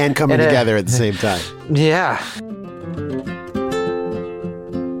apart and coming together at the same time. Yeah.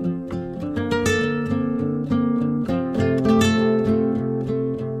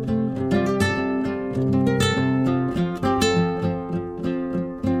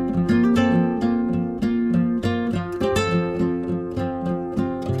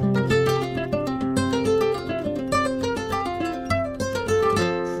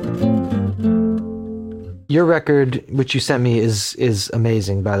 Your record, which you sent me, is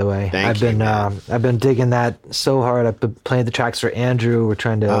amazing. By the way, I've been digging that so hard. I've been playing the tracks for Andrew. We're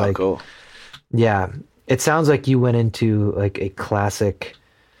trying to cool. Yeah, it sounds like you went into like a classic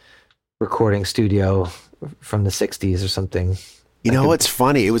recording studio from the '60s or something. You know what's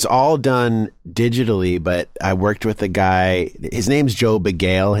funny? It was all done digitally, but I worked with a guy. His name's Joe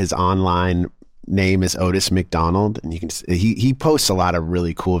Begale. His online name is Otis McDonald, and you can he posts a lot of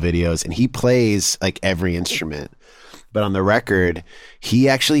really cool videos, and he plays like every instrument. But on the record, he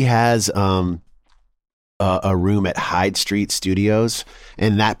actually has a room at Hyde Street Studios,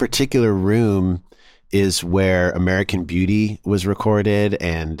 and that particular room is where American Beauty was recorded,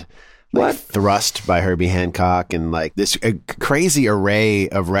 and like Thrust by Herbie Hancock, and like this crazy array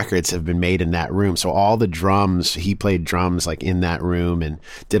of records have been made in that room. So all the drums, he played drums like in that room and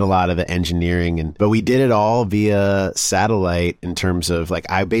did a lot of the engineering. But we did it all via satellite, in terms of like,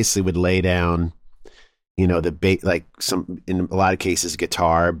 I basically would lay down, the in a lot of cases,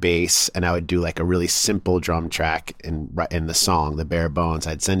 guitar, bass, and I would do like a really simple drum track in the song, the bare bones.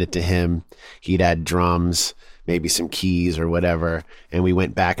 I'd send it to him. He'd add drums, maybe some keys or whatever, and we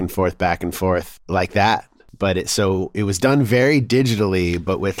went back and forth like that. But it was done very digitally,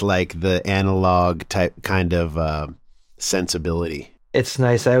 but with like the analog type kind of sensibility. It's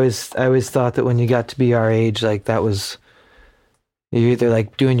nice. I always thought that when you got to be our age, like that was You're either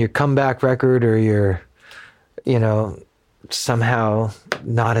like doing your comeback record or you're, you know, somehow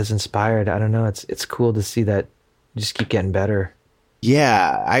not as inspired. I don't know. It's cool to see that you just keep getting better.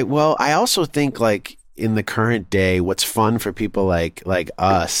 Yeah. I also think like in the current day, what's fun for people like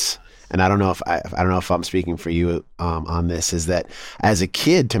us, and I don't know if I'm speaking for you on this, is that as a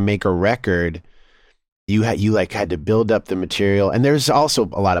kid to make a record, you had to build up the material, and there's also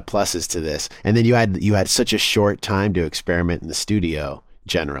a lot of pluses to this. And then you had such a short time to experiment in the studio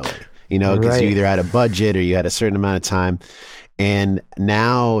generally, you know, because you either had a budget or you had a certain amount of time. And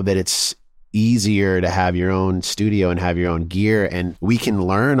now that it's easier to have your own studio and have your own gear, and we can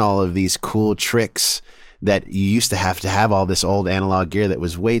learn all of these cool tricks that you used to have all this old analog gear that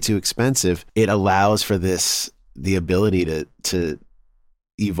was way too expensive. It allows for the ability to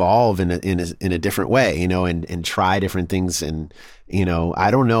evolve in a different way, you know, and try different things. And, you know,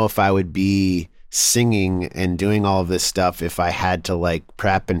 I don't know if I would be singing and doing all of this stuff if I had to like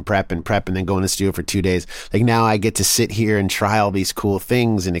prep and then go in the studio for 2 days. Like now I get to sit here and try all these cool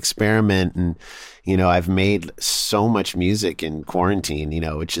things and experiment. And, you know, I've made so much music in quarantine, you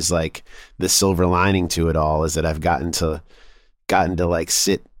know, which is like the silver lining to it all, is that I've gotten to like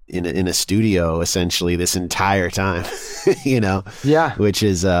sit in a studio essentially this entire time, you know? Yeah. Which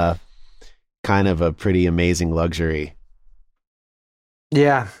is kind of a pretty amazing luxury.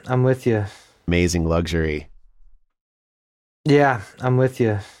 Yeah, I'm with you. Amazing luxury. Yeah, I'm with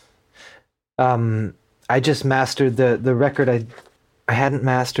you. I just mastered the record. I hadn't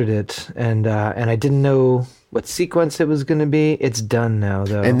mastered it, and I didn't know what sequence it was going to be. It's done now,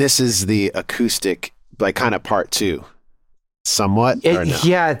 though. And this is the acoustic, like kind of part 2. Somewhat, or no?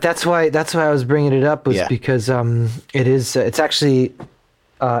 Yeah, that's why I was bringing it up, was because it's actually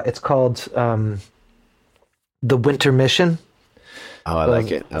it's called The Winter Mission. Oh, I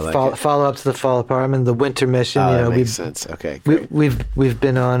like it. I like it. Follow up to The Fall Apart. I'm in The Winter Mission. Oh, that makes sense. Okay, great. We've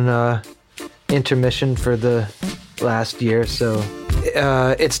been on intermission for the last year, so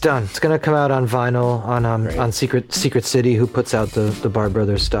it's done. It's gonna come out on vinyl on Secret City, who puts out the Barr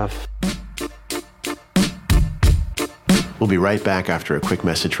Brothers stuff. We'll be right back after a quick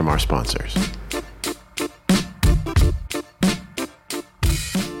message from our sponsors.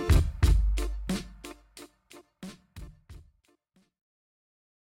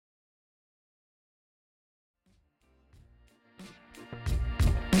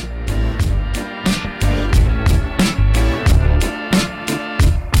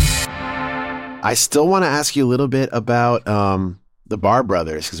 I still want to ask you a little bit about the Barr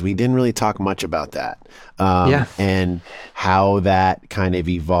Brothers, because we didn't really talk much about that. And how that kind of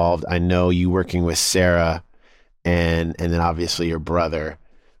evolved. I know you working with Sarah and then obviously your brother,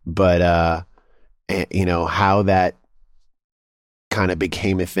 but you know, how that kind of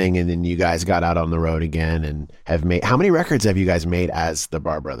became a thing, and then you guys got out on the road again and have made, how many records have you guys made as the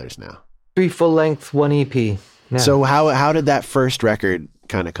Barr Brothers now? 3 full length, 1 EP. Yeah. So how did that first record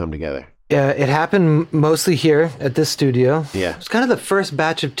kind of come together? It happened mostly here at this studio. Yeah. It was kind of the first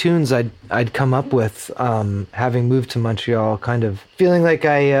batch of tunes I'd come up with, having moved to Montreal, kind of feeling like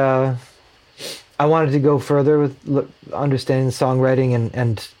I wanted to go further with understanding the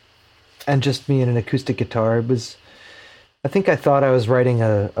songwriting and just me and an acoustic guitar. It was, I think I thought I was writing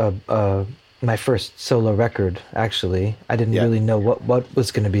my first solo record, actually. I didn't really know what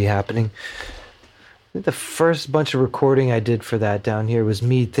was going to be happening. The first bunch of recording I did for that down here was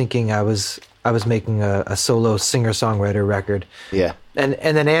me thinking I was making a solo singer-songwriter record. Yeah. And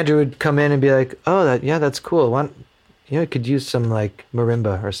then Andrew would come in and be like, "Oh, that's cool. You could use some like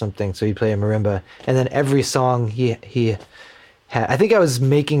marimba or something." So he'd play a marimba, and then every song he had. I think I was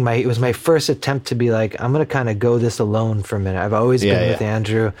making it was my first attempt to be like, I'm gonna kind of go this alone for a minute. I've always been with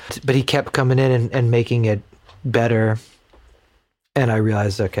Andrew, but he kept coming in and making it better, and I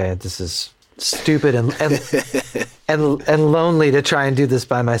realized, okay, this is stupid and lonely to try and do this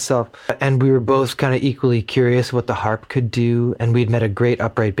by myself. And we were both kind of equally curious what the harp could do, and we'd met a great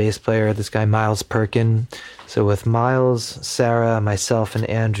upright bass player, this guy Miles Perkin. So with Miles, Sarah, myself, and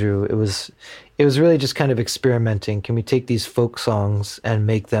Andrew, it was really just kind of experimenting. Can we take these folk songs and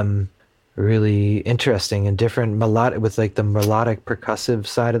make them really interesting and different, melodic, with like the melodic percussive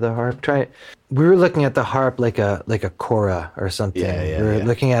side of the harp? We were looking at the harp like a kora or something. We were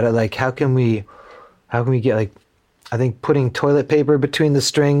looking at it like, how can we get, like, I think putting toilet paper between the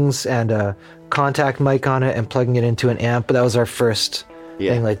strings and a contact mic on it and plugging it into an amp. But that was our first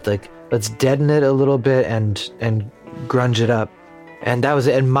thing, like let's deaden it a little bit and grunge it up. And that was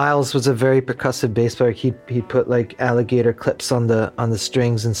it. And Miles was a very percussive bass player. He put like alligator clips on the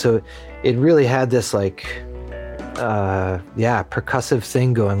strings, and so it really had this like percussive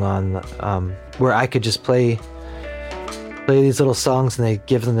thing going on, where I could just play play these little songs and they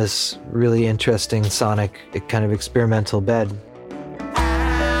give them this really interesting sonic kind of experimental bed.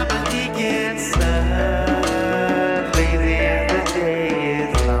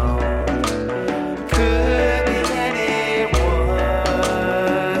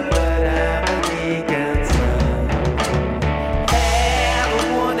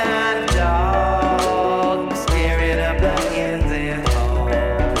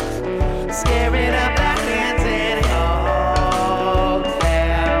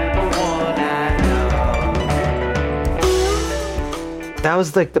 That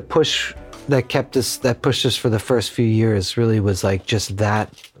was like the push that pushed us for the first few years, really was like just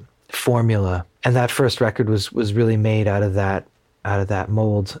that formula. And that first record was really made out of that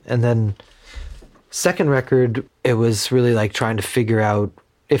mold. And then second record, it was really like trying to figure out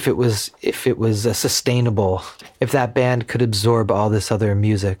if it was a sustainable, if that band could absorb all this other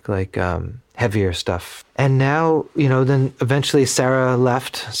music, like heavier stuff. And now, then eventually Sarah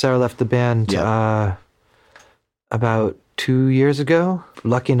left the band about 2 years ago.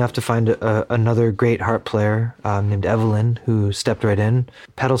 Lucky enough to find another great harp player named Evelyn, who stepped right in.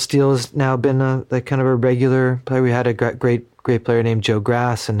 Pedal steel has now been a regular player. We had a great player named Joe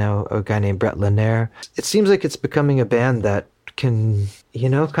Grass, and now a guy named Brett Lanier. It seems like it's becoming a band that can,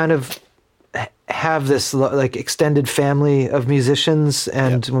 kind of have this like extended family of musicians.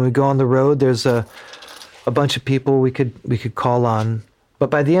 And when we go on the road, there's a bunch of people we could call on. But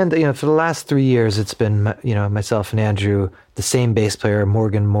by the end, for the last 3 years, it's been, myself and Andrew, the same bass player,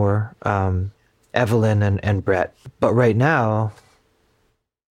 Morgan Moore, Evelyn, and Brett. But right now,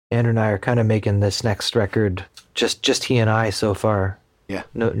 Andrew and I are kind of making this next record, just he and I so far. Yeah.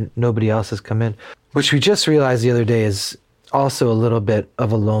 Nobody else has come in. Which we just realized the other day is also a little bit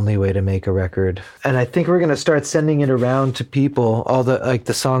of a lonely way to make a record. And I think we're going to start sending it around to people, all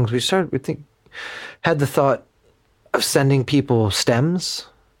the songs. We had the thought of sending people stems.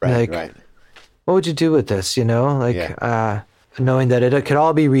 Right. What would you do with this, knowing that it could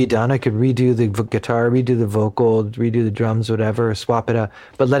all be redone. I could redo the guitar, redo the vocal, redo the drums, whatever, swap it out.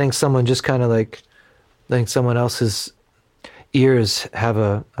 But letting someone just kind of letting someone else's ears have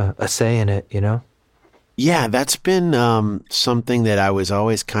a say in it, Yeah, that's been something that I was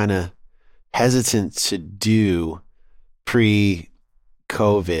always kind of hesitant to do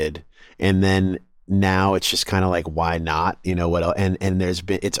pre-COVID. And then now it's just kind of like, why not? What else? And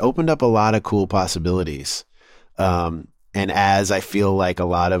it's opened up a lot of cool possibilities. And as I feel like a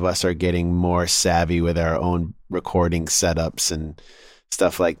lot of us are getting more savvy with our own recording setups and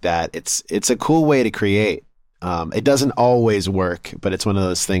stuff like that, it's a cool way to create. It doesn't always work, but it's one of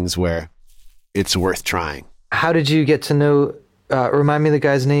those things where it's worth trying. How did you get to know, remind me of the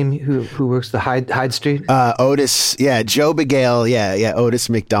guy's name who works the Hyde Street? Otis. Yeah. Joe Begale. Yeah. Otis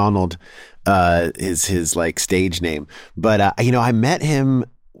McDonald. Is his like stage name. But, I met him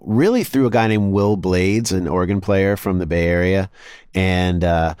really through a guy named Will Blades, an organ player from the Bay Area. And,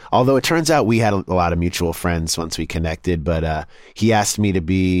 although it turns out we had a lot of mutual friends once we connected, but, he asked me to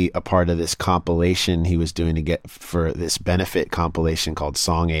be a part of this compilation he was doing for this benefit compilation called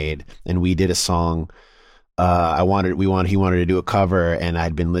Song Aid. And we did a song, he wanted to do a cover, and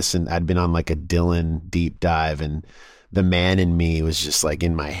I'd been on like a Dylan deep dive, and The Man in Me was just like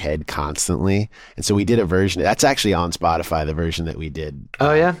in my head constantly. And so we did a version that's actually on Spotify, the version that we did.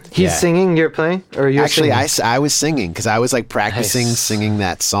 Oh yeah. He's singing, you're playing, or you're actually singing? I was singing because I was like practicing singing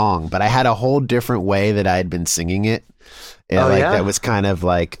that song, but I had a whole different way that I had been singing it. That was kind of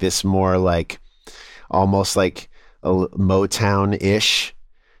like this more like almost like a Motown-ish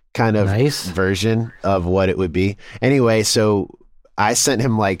kind of version of what it would be. Anyway, so I sent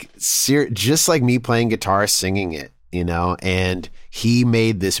him like just like me playing guitar, singing it. And he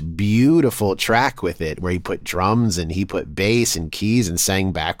made this beautiful track with it where he put drums and he put bass and keys and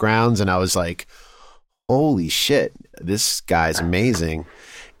sang backgrounds. And I was like, holy shit, this guy's amazing.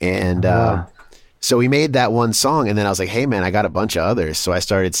 And so we made that one song, and then I was like, hey man, I got a bunch of others. So I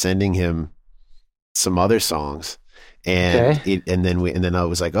started sending him some other songs. And and then I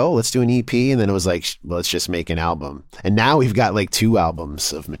was like, oh, let's do an EP. And then it was like, let's just make an album. And now we've got like 2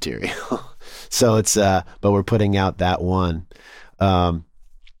 albums of material. So it's, but we're putting out that one. That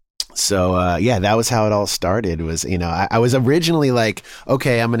was how it all started was, I was originally like,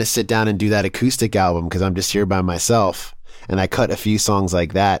 okay, I'm going to sit down and do that acoustic album because I'm just here by myself. And I cut a few songs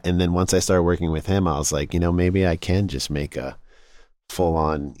like that. And then once I started working with him, I was like, maybe I can just make a full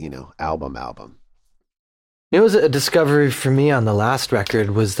on, album. It was a discovery for me on the last record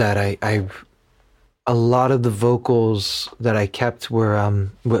was that I a lot of the vocals that I kept were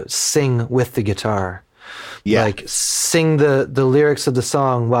sing with the guitar. Yeah. Like sing the lyrics of the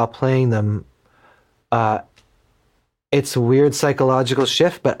song while playing them it's a weird psychological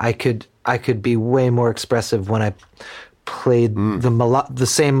shift, but I could be way more expressive when I played the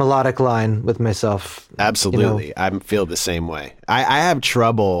same melodic line with myself. Absolutely. You know? I feel the same way. I have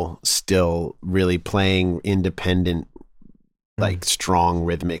trouble still really playing independent, like strong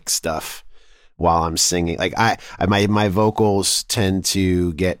rhythmic stuff while I'm singing. Like my vocals tend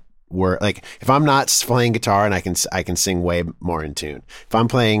to get like if I'm not playing guitar and I can sing way more in tune. If I'm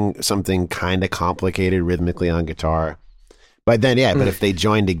playing something kind of complicated rhythmically on guitar, but if they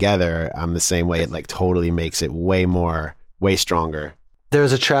join together, I'm the same way. It like totally makes it way stronger. There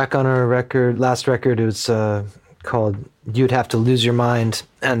was a track on our last record. It was called "You'd Have to Lose Your Mind,"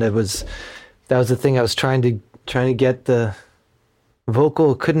 and that was the thing I was trying to get the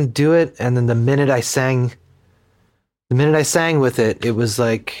vocal, couldn't do it, and then the minute I sang with it, it was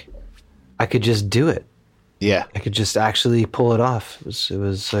like I could just do it. Yeah, I could just actually pull it off. It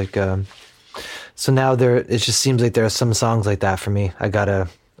was like so now it just seems like there are some songs like that for me. I gotta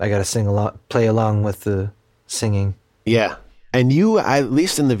sing a lot, play along with the singing. Yeah, and you, at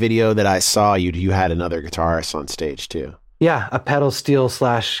least in the video that I saw, you had another guitarist on stage too. Yeah, a pedal steel /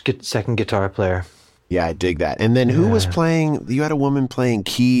 second guitar player. Yeah, I dig that. And then who was playing? You had a woman playing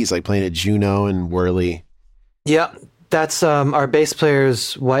keys, like playing a Juno and Whirly. Yeah, that's our bass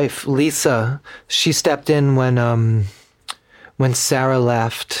player's wife, Lisa. She stepped in when Sarah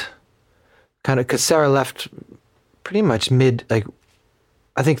left, because Sarah left pretty much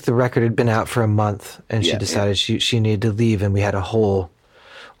I think the record had been out for a month, and she decided she needed to leave, and we had a whole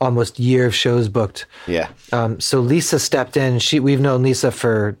almost year of shows booked. Yeah. So Lisa stepped in. We've known Lisa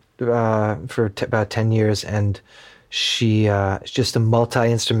for about 10 years, and she is just a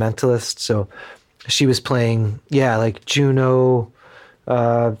multi-instrumentalist. So she was playing, like Juno,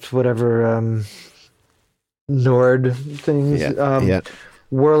 whatever, Nord things,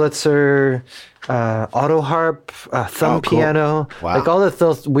 Wurlitzer, auto harp, thumb piano, wow. Like all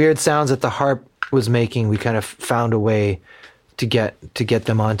those weird sounds that the harp was making. We kind of found a way to get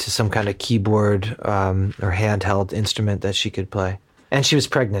them onto some kind of keyboard or handheld instrument that she could play. And she was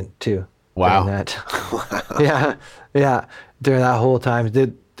pregnant too. Wow. During that. Yeah. During that whole time,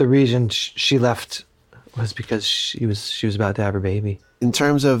 the reason she left was because she was about to have her baby. In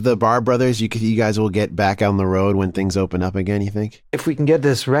terms of the Barr brothers, you guys will get back on the road when things open up again, you think? If we can get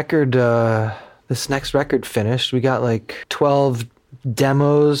this next record finished, we got like 12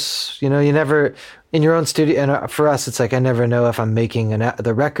 demos. You never in your own studio, and for us, it's like I never know if I'm making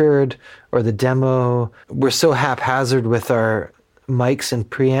the record or the demo. We're so haphazard with our mics and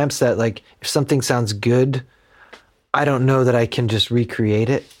preamps that like if something sounds good, I don't know that I can just recreate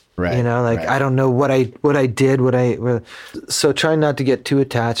it. Right. I don't know what I did, so trying not to get too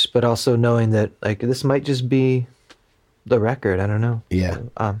attached, but also knowing that like this might just be the record. I don't know. Yeah.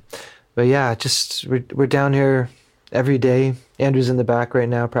 But yeah, just we're down here every day. Andrew's in the back right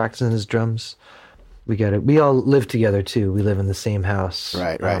now practicing his drums. We all live together too. We live in the same house.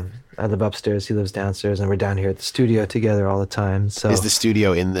 Right. I live upstairs, he lives downstairs, and we're down here at the studio together all the time. So is the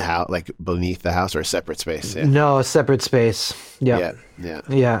studio in the house, like beneath the house, or a separate space? Yeah. No, a separate space. Yeah.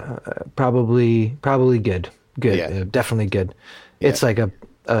 Probably good. Yeah. Definitely good. Yeah. It's like a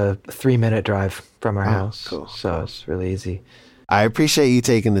 3-minute drive from our house. Cool. So it's really easy. I appreciate you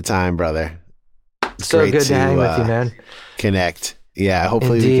taking the time, brother. It's so good to hang with you, man. Connect. Yeah,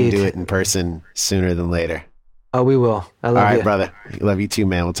 hopefully Indeed. We can do it in person sooner than later. Oh, we will. I love you. All right, brother. Love you too,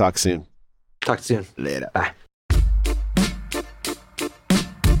 man. We'll talk soon. Talk soon. Later. Bye.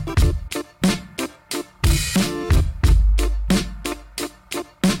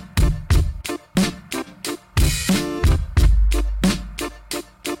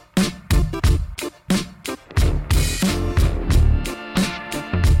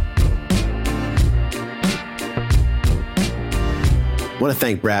 I want to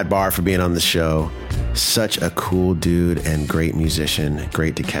thank Brad Barr for being on the show. Such a cool dude and great musician.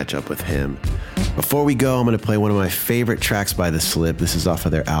 Great to catch up with him. Before we go, I'm going to play one of my favorite tracks by The Slip. This is off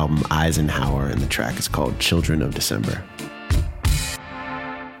of their album Eisenhower, and the track is called Children of December.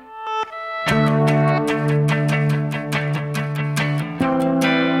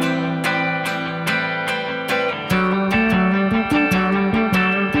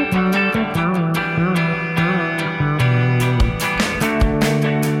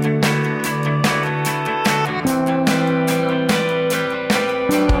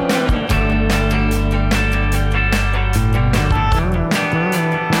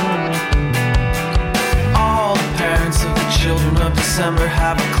 December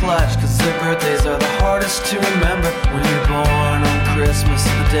have a clutch, cause their birthdays are the hardest to remember. When you're born on Christmas,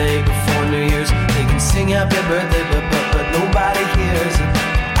 the day before New Year's, they can sing happy birthday, but nobody hears it.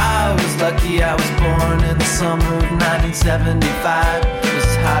 I was lucky I was born in the summer of 1975 was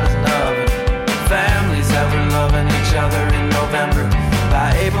hot as an oven. Families that were loving each other in November.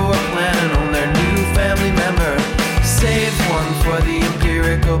 By April we're planning on their new family member. Save one for the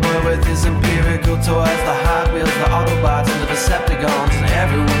empirical boy with his empirical toys, the Hot Wheels, the Autobots, and the Decepticons, and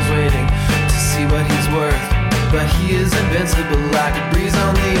everyone's waiting to see what he's worth. But he is invincible like a breeze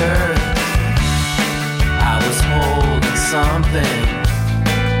on the earth. I was holding something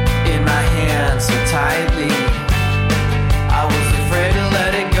in my hand so tightly. I was afraid to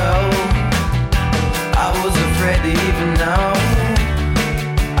let it go. I was afraid to even know.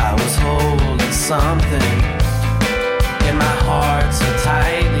 I was holding something in my heart so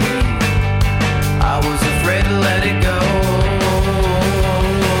tightly. I was afraid to let it go.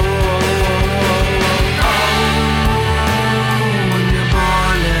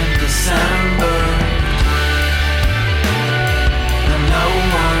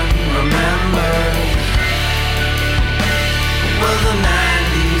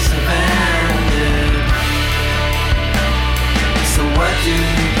 What do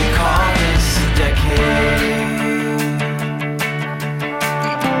you call this decade?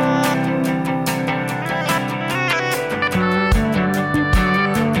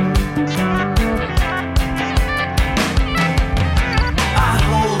 I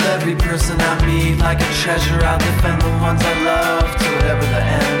hold every person I meet like a treasure. I'll defend the ones I love to whatever the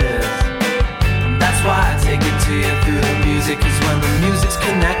end is. And that's why I take it to you through the music. Cause when the music's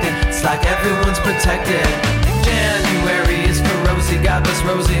connected, it's like everyone's protected. January is for Rosie, God bless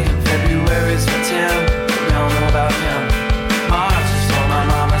Rosie. February is for Tim, we all know about him. March is for my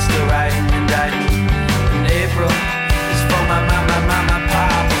mama, still writing and writing. And April is for my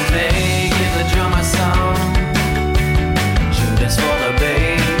papa. May give the drummer some. June is for the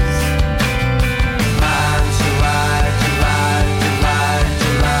bass. Mine's July.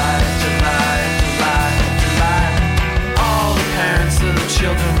 All the parents of the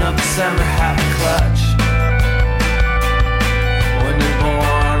children of December have a clutch. When you're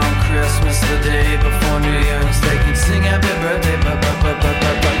born on Christmas, the day before New Year's, they can sing happy birthday, but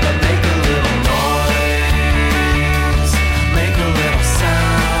make a little noise, make a little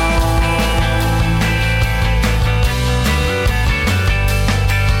sound.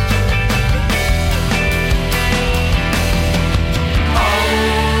 Oh,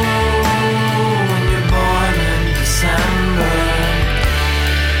 when you're born in December,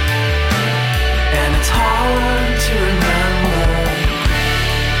 and it's hard to remember.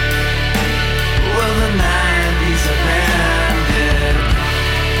 Well, the 90s have ended.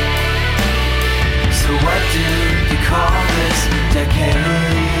 So what do you call this decade?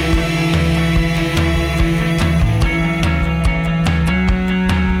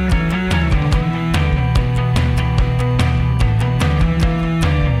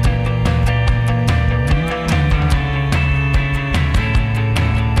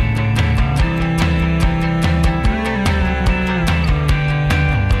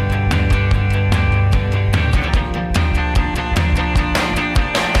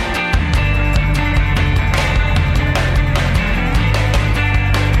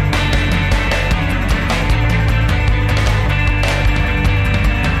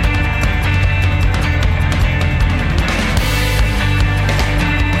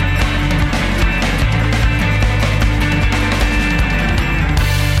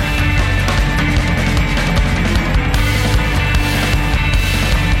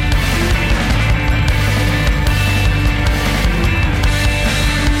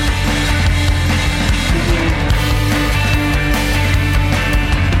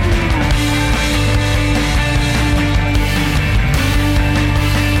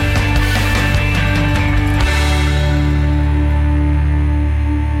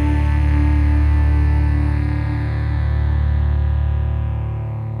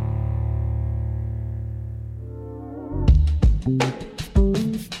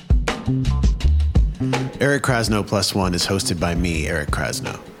 Eric Krasno Plus One is hosted by me, Eric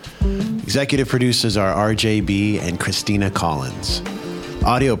Krasno. Executive producers are RJB and Christina Collins.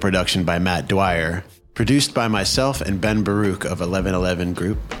 Audio production by Matt Dwyer. Produced by myself and Ben Baruch of 1111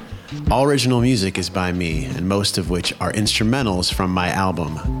 Group. All original music is by me, and most of which are instrumentals from my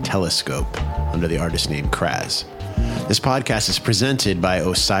album, Telescope, under the artist name Kraz. This podcast is presented by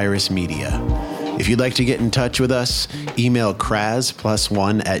Osiris Media. If you'd like to get in touch with us, email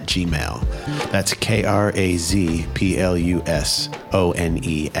krazplus1@gmail. That's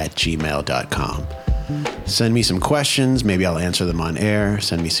KRAZPLUSONE@gmail.com. Send me some questions. Maybe I'll answer them on air.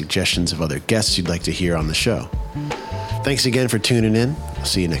 Send me suggestions of other guests you'd like to hear on the show. Thanks again for tuning in. I'll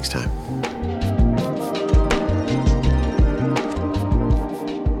see you next time.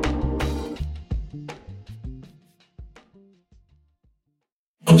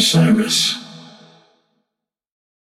 Osiris.